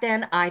back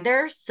then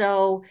either.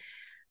 So,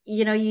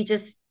 you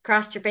just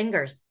crossed your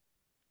fingers.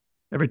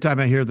 Every time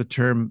I hear the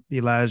term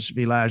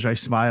village, I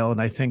smile and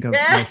I think of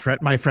Yeah.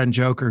 my friend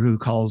Joker who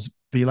calls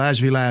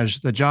village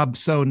the job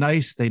so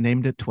nice they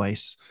named it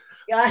twice.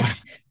 Yeah.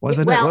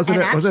 Wasn't it? Well, Wasn't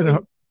and it? Wasn't it?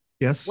 actually,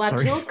 Yes.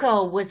 Sorry.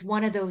 Huatulco was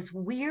one of those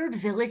weird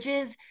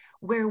villages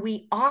where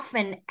we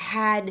often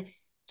had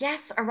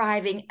guests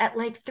arriving at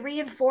like 3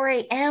 and 4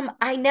 a.m.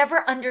 I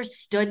never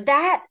understood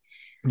that,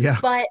 Yeah.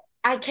 but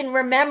I can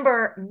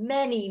remember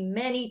many,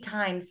 many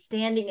times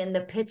standing in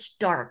the pitch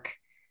dark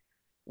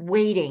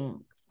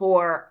waiting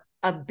for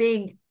a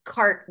big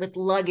cart with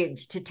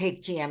luggage to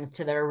take GMs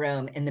to their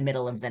room in the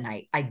middle of the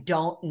night. I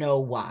don't know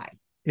why.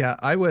 Yeah,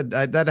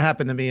 that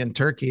happened to me in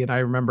Turkey. And I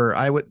remember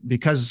I would,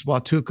 because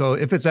Watuco,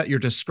 if it's that you're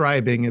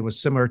describing, it was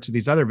similar to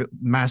these other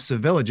massive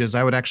villages.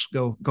 I would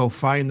actually go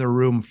find the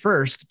room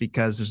first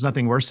because there's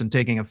nothing worse than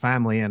taking a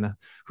family and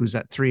who's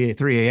at 3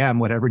 a.m.,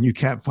 whatever, and you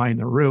can't find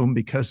the room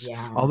because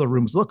all Yeah. the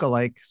rooms look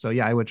alike. So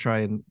yeah, I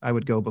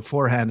would go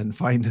beforehand and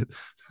find it.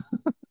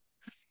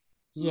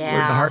 Learn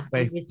the hard Yeah,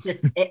 way. it was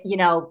just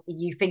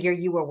you figure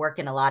you were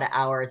working a lot of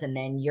hours, and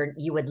then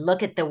you would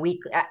look at the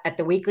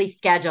weekly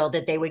schedule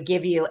that they would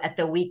give you at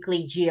the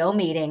weekly GO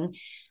meeting,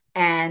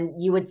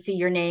 and you would see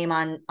your name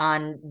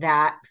on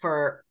that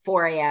for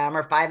 4 a.m.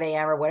 or 5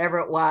 a.m. or whatever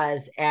it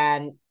was,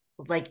 and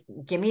like,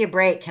 give me a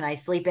break. Can I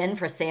sleep in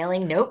for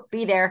sailing? Nope,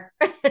 be there.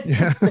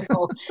 Yeah.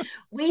 So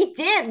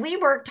we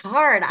worked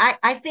hard.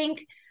 I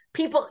think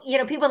people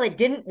that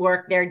didn't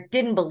work there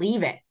didn't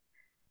believe it.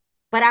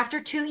 But after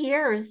 2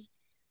 years,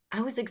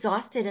 I was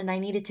exhausted and I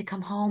needed to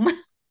come home.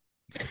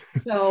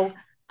 So Well,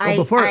 I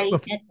I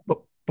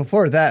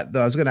before that,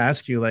 though, I was going to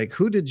ask you, like,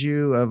 who did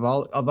you of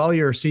all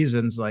your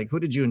seasons, like, who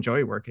did you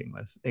enjoy working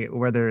with?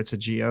 Whether it's a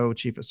GO,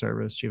 chief of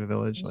service, chief of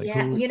village, like,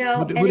 yeah, who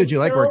and did you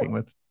like working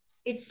with?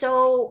 it's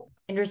so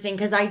interesting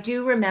because I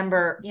do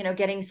remember,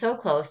 getting so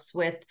close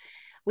with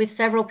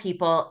several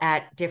people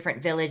at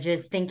different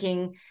villages,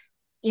 thinking,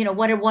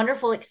 what a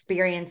wonderful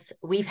experience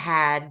we've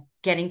had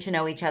getting to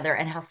know each other,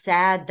 and how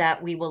sad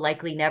that we will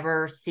likely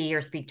never see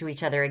or speak to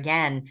each other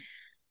again.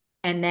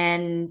 And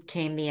then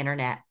came the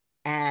internet,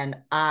 and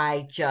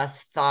I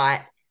just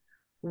thought,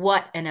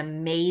 what an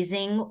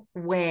amazing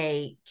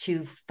way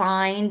to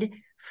find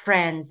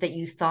friends that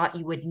you thought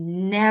you would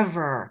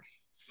never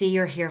see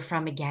or hear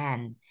from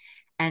again.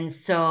 And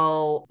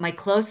so my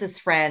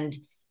closest friend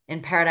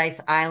in Paradise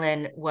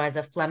Island was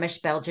a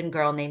Flemish Belgian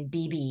girl named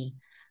Bibi.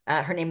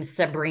 Her name is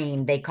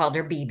Sabrine. They called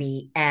her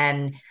Bibi.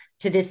 And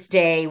to this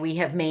day, we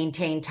have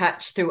maintained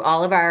touch through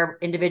all of our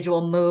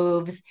individual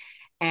moves.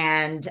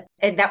 And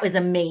that was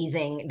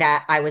amazing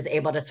that I was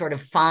able to sort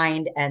of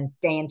find and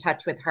stay in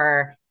touch with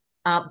her.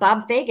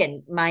 Bob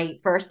Fagan, my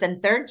first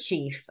and third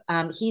chief,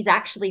 he's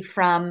actually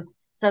from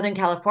Southern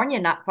California,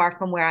 not far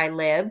from where I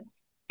live.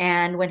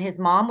 And when his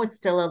mom was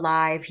still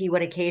alive, he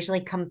would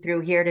occasionally come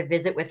through here to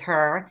visit with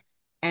her.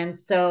 And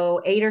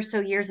so 8 or so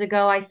years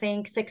ago, I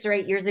think 6 or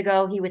 8 years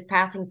ago, he was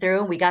passing through,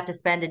 and we got to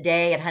spend a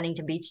day at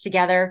Huntington Beach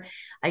together.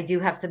 I do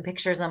have some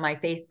pictures on my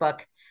Facebook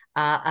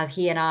of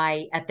he and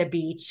I at the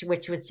beach,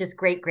 which was just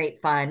great, great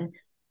fun.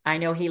 I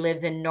know he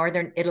lives in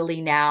northern Italy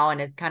now and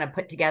has kind of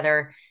put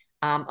together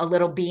a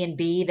little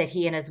B&B that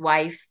he and his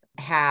wife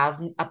have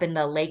up in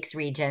the lakes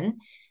region.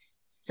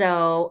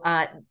 So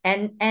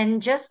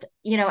and just,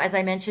 as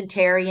I mentioned,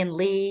 Terry and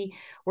Lee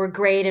were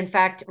great. In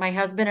fact, my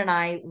husband and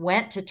I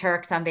went to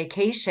Turks on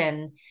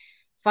vacation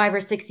 5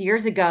 or 6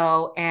 years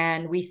ago,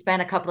 and we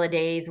spent a couple of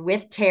days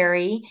with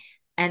Terry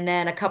and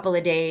then a couple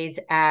of days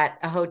at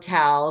a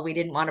hotel. We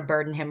didn't want to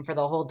burden him for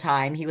the whole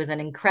time. He was an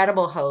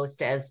incredible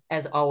host, as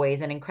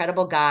always, an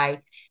incredible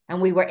guy. And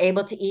we were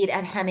able to eat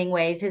at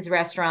Hemingway's, his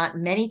restaurant,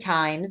 many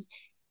times.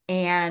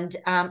 And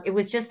it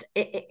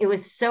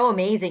was so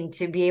amazing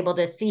to be able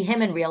to see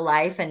him in real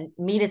life and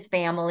meet his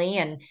family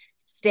and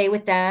stay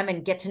with them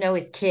and get to know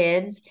his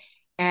kids.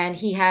 And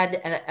he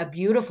had a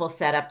beautiful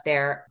setup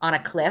there on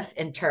a cliff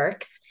in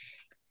Turks.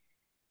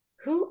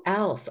 Who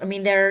else? I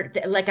mean,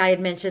 like I had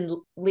mentioned,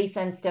 Lisa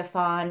and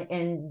Stefan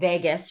in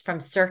Vegas from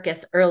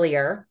Circus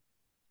earlier.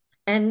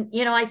 And,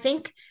 I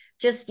think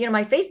just,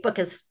 my Facebook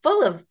is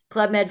full of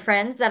Club Med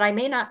friends that I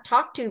may not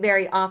talk to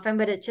very often,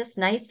 but it's just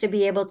nice to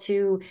be able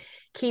to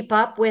keep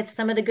up with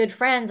some of the good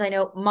friends. I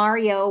know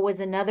Mario was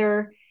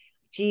another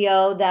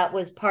GO that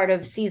was part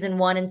of season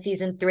 1 and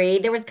season 3.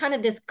 There was kind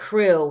of this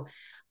crew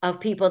of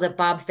people that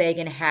Bob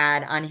Fagan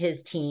had on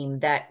his team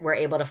that were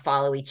able to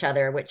follow each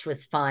other, which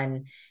was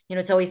fun.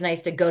 It's always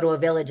nice to go to a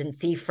village and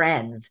see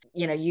friends.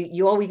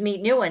 You always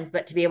meet new ones,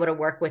 but to be able to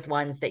work with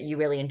ones that you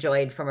really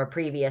enjoyed from a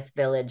previous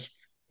village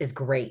is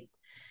great.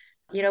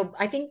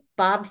 I think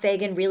Bob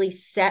Fagan really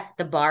set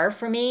the bar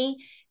for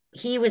me.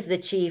 He was the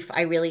chief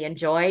I really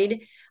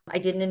enjoyed. I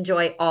didn't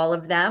enjoy all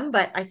of them,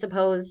 but I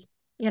suppose,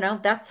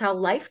 that's how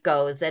life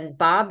goes. And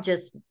Bob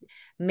just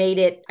made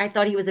it. I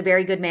thought he was a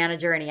very good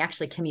manager, and he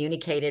actually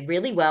communicated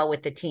really well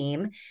with the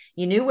team.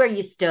 You knew where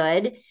you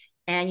stood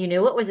and you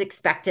knew what was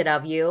expected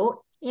of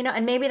you,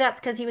 and maybe that's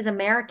because he was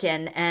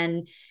American,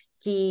 and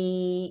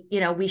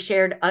we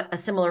shared a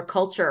similar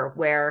culture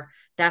where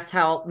that's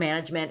how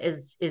management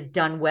is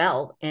done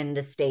well in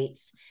the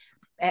States.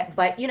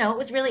 But, it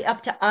was really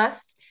up to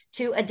us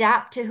to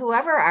adapt to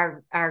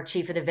whoever our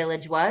chief of the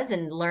village was,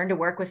 and learn to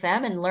work with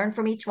them and learn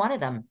from each one of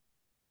them.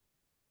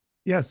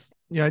 Yes.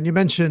 Yeah. And you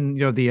mentioned,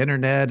 the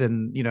internet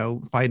and,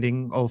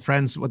 finding old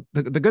friends. What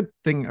the good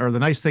thing or the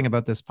nice thing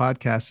about this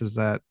podcast is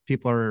that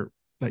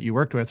that you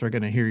worked with are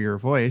going to hear your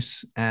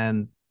voice,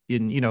 and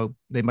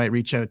they might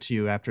reach out to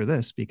you after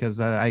this, because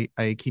I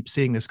keep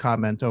seeing this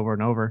comment over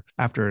and over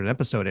after an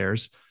episode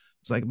airs.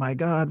 It's like, my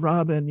God,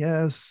 Robin,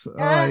 yes.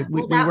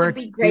 Well, that would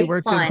be we great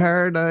worked in fun.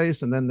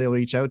 Paradise, and then they'll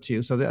reach out to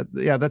you. So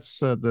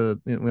that's one of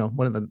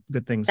the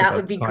good things That about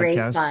would the be great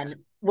podcast. fun.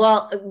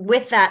 Well,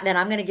 with that, then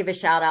I'm going to give a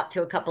shout out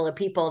to a couple of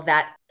people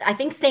that I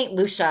think St.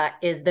 Lucia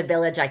is the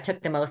village I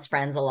took the most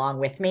friends along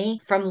with me.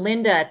 From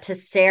Linda to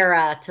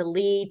Sarah to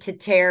Lee to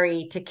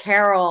Terry to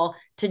Carol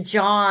to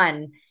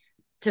John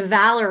to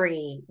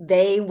Valerie.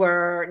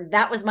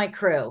 That was my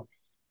crew.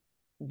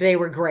 They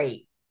were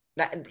great.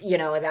 That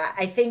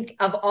I think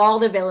of all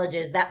the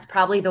villages, that's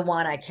probably the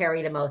one I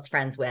carry the most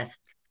friends with.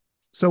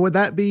 So would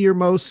that be your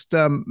most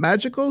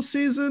magical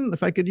season,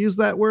 if I could use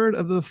that word,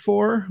 of the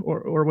four,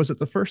 or was it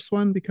the first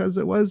one because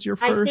it was your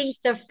I think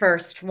first? the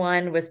first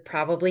one was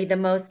probably the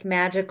most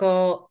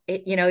magical.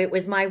 It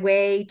was my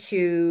way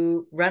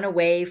to run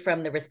away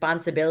from the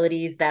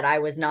responsibilities that I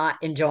was not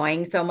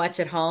enjoying so much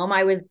at home.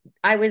 I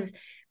was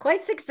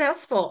quite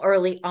successful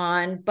early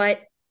on,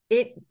 but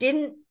it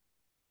didn't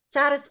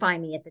satisfy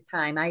me at the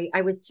time. I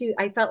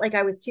felt like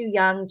I was too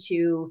young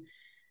to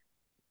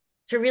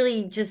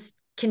really just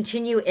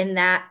continue in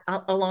that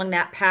along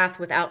that path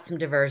without some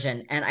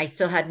diversion, and I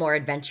still had more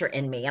adventure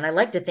in me, and I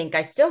like to think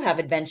I still have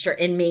adventure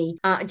in me,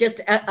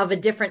 of a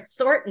different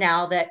sort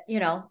now that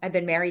I've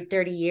been married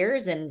 30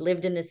 years and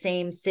lived in the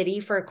same city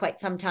for quite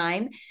some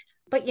time.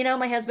 But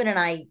my husband and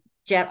I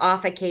jet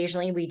off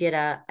occasionally. We did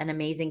an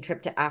amazing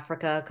trip to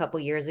Africa a couple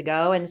years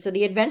ago, and so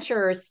the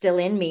adventure is still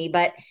in me.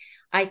 But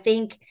I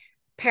think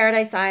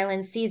Paradise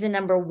Island season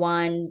number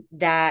one,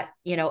 that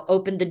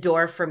opened the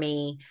door for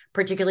me,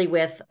 particularly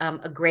with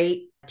a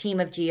great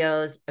team of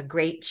geos, a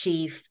great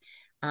chief,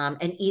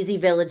 an easy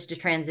village to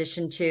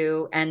transition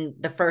to, and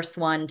the first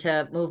one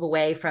to move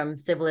away from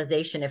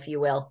civilization, if you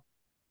will.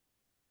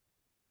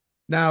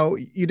 Now,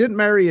 you didn't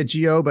marry a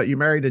geo, but you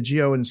married a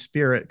geo in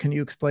spirit. Can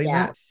you explain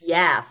that? Yes,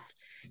 yes.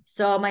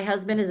 So my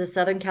husband is a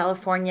Southern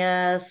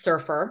California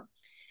surfer.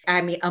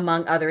 I mean,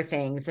 among other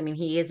things. I mean,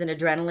 he is an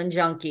adrenaline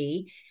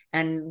junkie.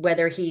 And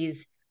whether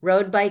he's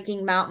road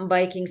biking, mountain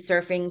biking,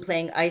 surfing,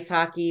 playing ice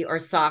hockey or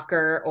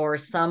soccer or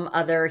some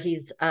other,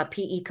 he's a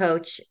PE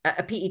coach,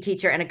 a PE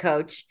teacher and a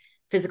coach,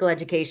 physical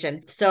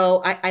education.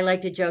 So I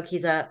like to joke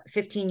he's a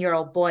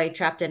 15-year-old boy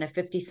trapped in a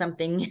 50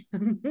 something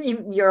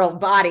year old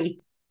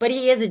body, but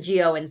he is a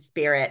geo in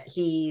spirit.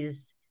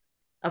 He's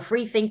a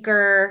free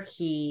thinker.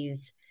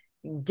 He's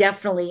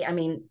definitely, I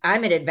mean,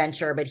 I'm an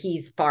adventurer, but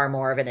he's far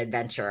more of an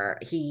adventurer.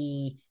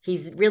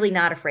 He's really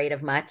not afraid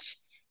of much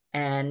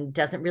and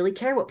doesn't really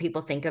care what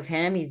people think of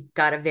him. He's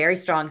got a very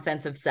strong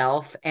sense of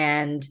self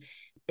and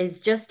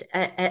is just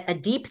a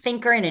deep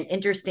thinker and an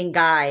interesting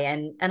guy,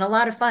 and a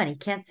lot of fun. He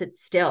can't sit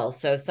still.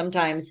 So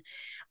sometimes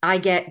I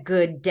get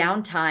good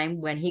downtime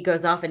when he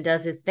goes off and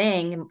does his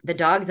thing. The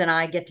dogs and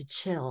I get to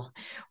chill,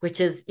 which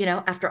is,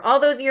 after all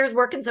those years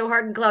working so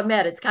hard in Club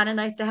Med, it's kind of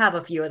nice to have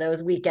a few of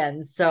those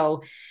weekends.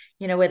 So,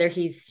 whether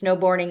he's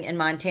snowboarding in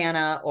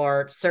Montana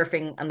or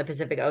surfing on the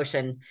Pacific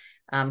Ocean,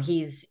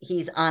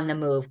 he's on the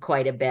move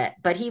quite a bit.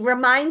 But he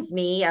reminds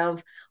me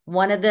of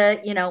one of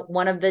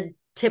the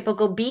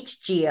typical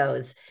beach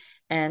geos.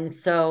 And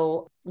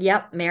so,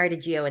 yep, married a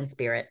geo in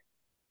spirit.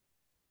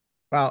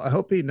 Well, I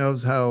hope he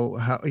knows how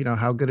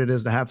good it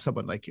is to have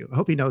someone like you. I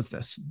hope he knows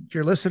this. If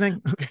you're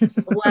listening,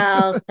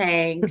 Well,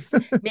 thanks. you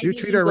Maybe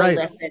treat he her will right.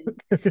 listen.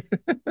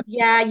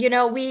 Yeah,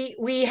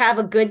 we have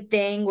a good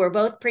thing. We're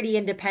both pretty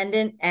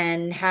independent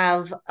and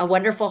have a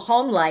wonderful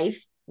home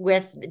life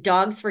with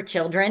dogs for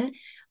children.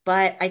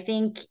 But I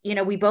think,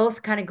 we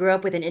both kind of grew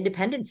up with an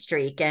independent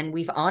streak and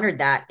we've honored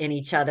that in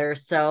each other.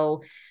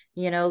 So,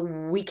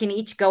 we can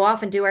each go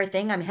off and do our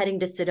thing. I'm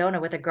heading to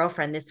Sedona with a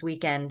girlfriend this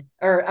weekend,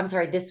 or I'm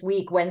sorry, this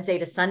week, Wednesday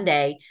to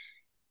Sunday.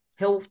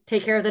 He'll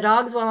take care of the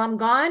dogs while I'm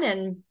gone,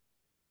 and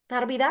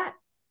that'll be that.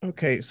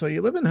 Okay, so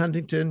you live in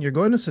Huntington, you're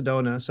going to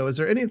Sedona. So is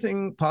there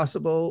anything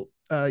possible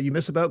you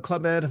miss about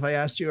Club Med? If I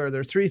asked you, are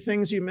there three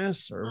things you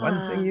miss or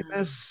one thing you Uh,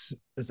 miss?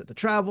 Is it the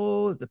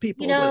travel? Is it the You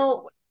people? What?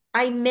 know,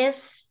 I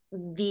miss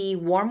the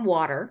warm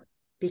water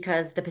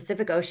because the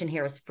Pacific Ocean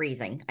here is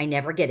freezing. I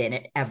never get in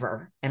it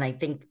ever. And I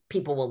think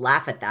people will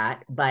laugh at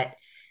that, but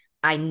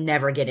I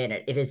never get in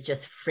it. It is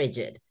just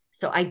frigid.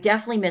 So I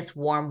definitely miss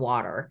warm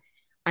water.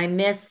 I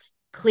miss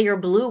clear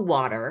blue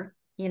water.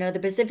 The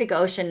Pacific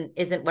Ocean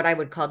isn't what I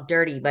would call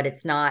dirty, but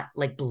it's not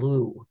like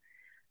blue.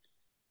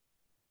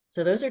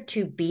 So those are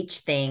two beach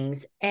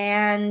things.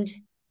 And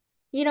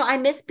I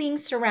miss being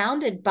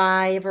surrounded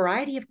by a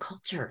variety of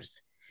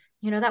cultures.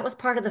 That was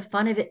part of the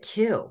fun of it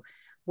too,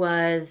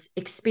 was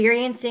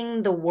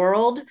experiencing the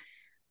world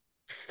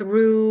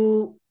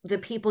through the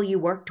people you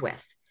worked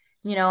with.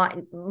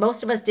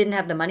 Most of us didn't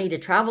have the money to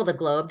travel the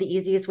globe. The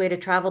easiest way to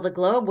travel the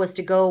globe was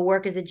to go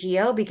work as a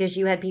GO because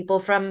you had people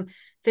from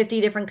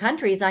 50 different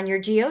countries on your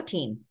GO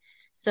team.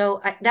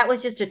 So that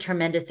was just a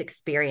tremendous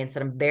experience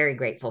that I'm very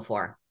grateful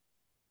for.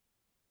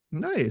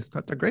 Nice.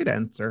 That's a great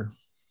answer.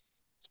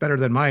 It's better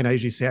than mine. I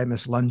usually say I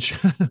miss lunch.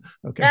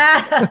 Okay.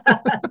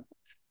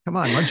 Come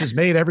on, lunch is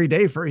made every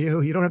day for you.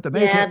 You don't have to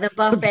make Yeah, it. the Okay.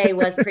 buffet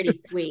was pretty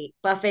sweet.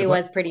 Buffet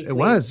was pretty It sweet.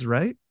 was,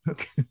 right?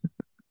 Okay.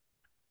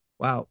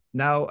 Wow.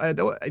 Now I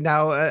don't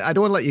want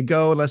to let you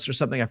go unless there's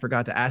something I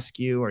forgot to ask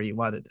you or you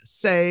wanted to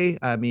say.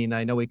 I mean,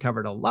 I know we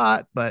covered a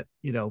lot, but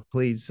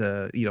please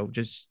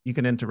just you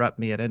can interrupt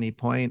me at any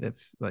point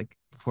if like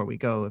before we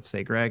go, if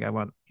say, Greg,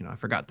 I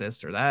forgot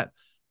this or that,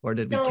 or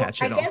did we So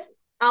catch I it all? guess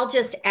I'll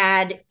just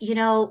add,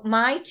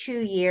 my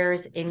 2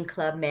 years in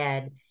Club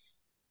Med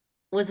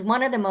was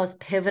one of the most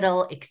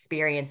pivotal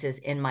experiences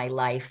in my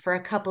life for a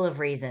couple of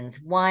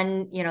reasons.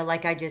 One,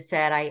 like I just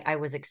said, I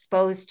was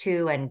exposed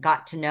to and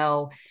got to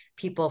know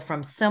people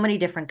from so many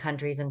different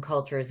countries and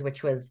cultures,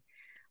 which was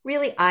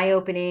really eye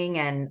opening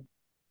and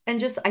and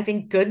just I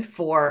think good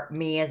for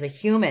me as a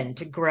human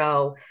to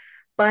grow.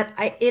 But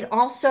it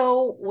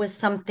also was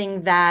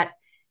something that,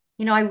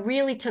 I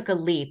really took a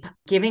leap,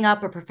 giving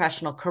up a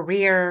professional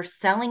career,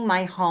 selling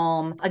my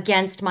home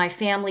against my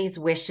family's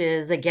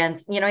wishes,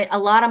 against, a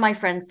lot of my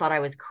friends thought I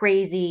was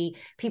crazy.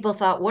 People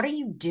thought, what are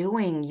you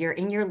doing? You're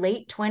in your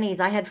late 20s.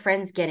 I had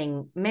friends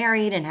getting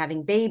married and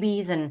having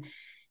babies, and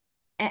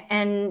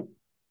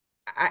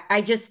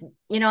I just,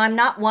 I'm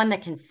not one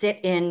that can sit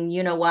in,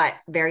 what,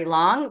 very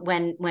long.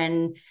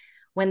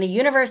 When the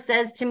universe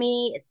says to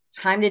me, it's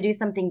time to do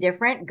something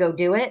different, go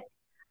do it.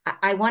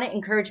 I want to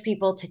encourage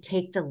people to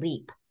take the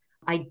leap.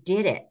 I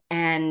did it.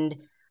 And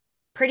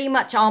pretty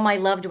much all my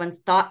loved ones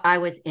thought I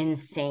was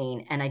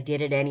insane, and I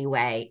did it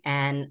anyway.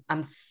 And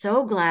I'm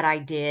so glad I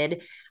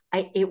did.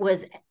 It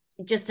was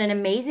just an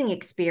amazing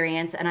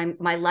experience, and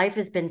my life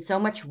has been so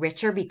much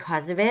richer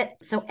because of it.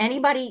 So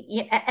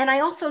anybody, and I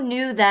also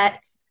knew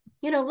that,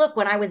 look,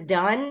 when I was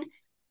done,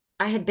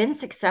 I had been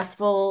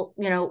successful,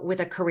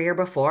 with a career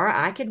before.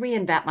 I could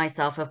reinvent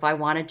myself if I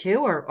wanted to,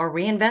 or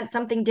reinvent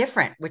something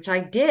different, which I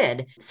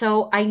did.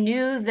 So I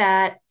knew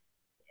that,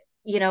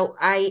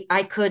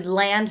 I could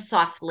land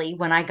softly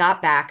when I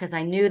got back, because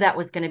I knew that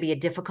was going to be a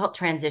difficult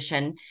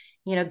transition,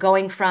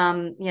 going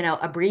from,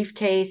 a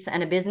briefcase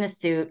and a business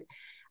suit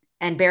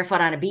and barefoot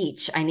on a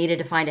beach. I needed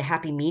to find a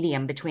happy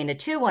medium between the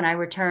two when I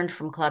returned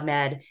from Club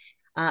Med.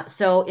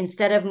 So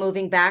instead of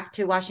moving back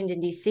to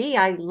Washington, D.C.,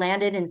 I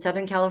landed in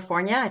Southern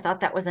California. I thought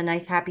that was a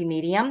nice, happy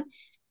medium.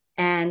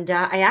 And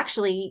I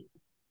actually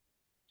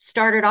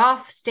started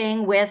off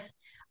staying with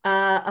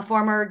a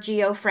former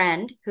GO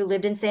friend who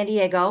lived in San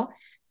Diego,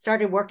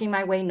 started working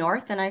my way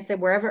north. And I said,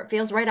 wherever it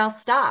feels right, I'll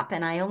stop.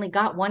 And I only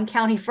got one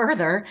county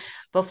further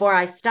before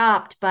I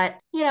stopped. But,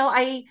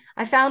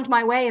 I found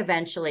my way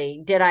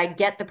eventually. Did I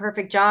get the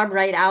perfect job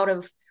right out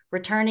of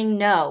returning?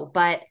 No.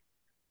 But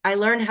I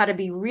learned how to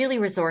be really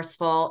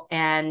resourceful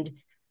and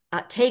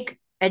take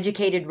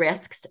educated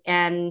risks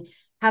and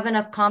have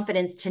enough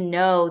confidence to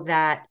know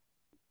that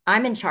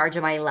I'm in charge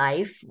of my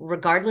life,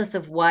 regardless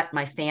of what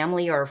my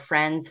family or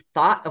friends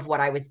thought of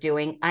what I was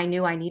doing. I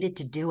knew I needed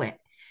to do it.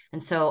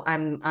 And so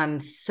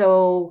I'm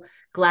so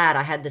glad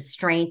I had the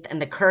strength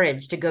and the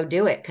courage to go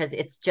do it, because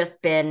it's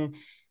just been,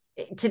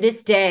 to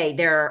this day,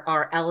 there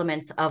are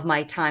elements of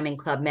my time in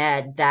Club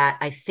Med that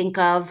I think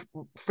of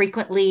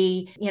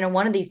frequently.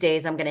 One of these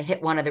days I'm going to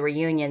hit one of the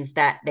reunions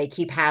that they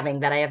keep having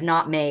that I have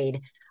not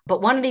made.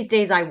 But one of these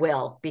days I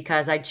will,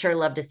 because I'd sure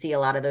love to see a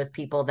lot of those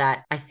people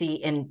that I see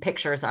in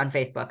pictures on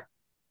Facebook.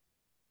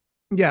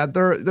 Yeah,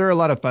 they're a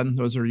lot of fun.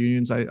 Those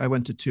reunions. I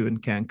went to two in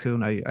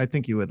Cancun. I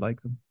think you would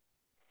like them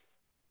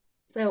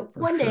So for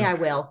one day I sure.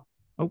 will.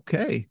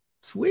 Okay,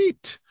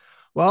 sweet.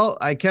 Well,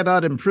 I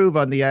cannot improve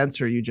on the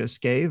answer you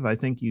just gave. I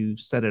think you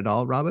said it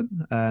all, Robin.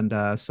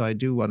 And so I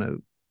do want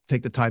to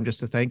take the time just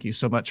to thank you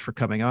so much for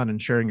coming on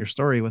and sharing your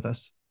story with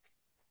us.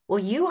 Well,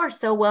 you are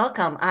so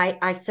welcome.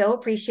 I so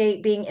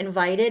appreciate being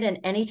invited. And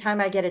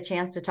anytime I get a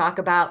chance to talk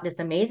about this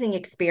amazing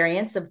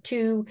experience of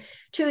two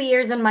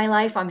years in my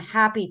life, I'm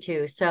happy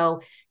to.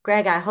 So,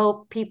 Greg, I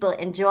hope people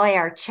enjoy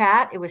our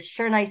chat. It was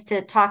sure nice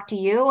to talk to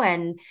you.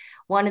 And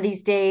one of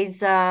these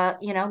days,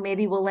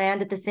 maybe we'll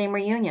land at the same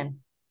reunion.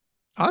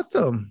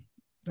 Awesome.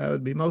 That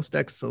would be most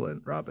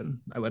excellent, Robin.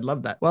 I would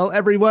love that. Well,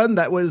 everyone,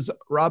 that was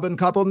Robin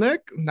Kopilnick,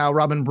 now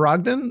Robin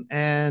Brogdon.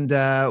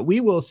 And we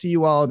will see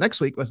you all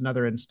next week with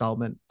another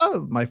installment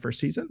of my first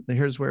season.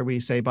 Here's where we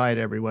say bye to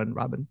everyone,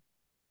 Robin.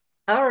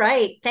 All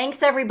right.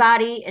 Thanks,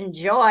 everybody.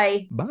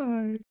 Enjoy.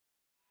 Bye.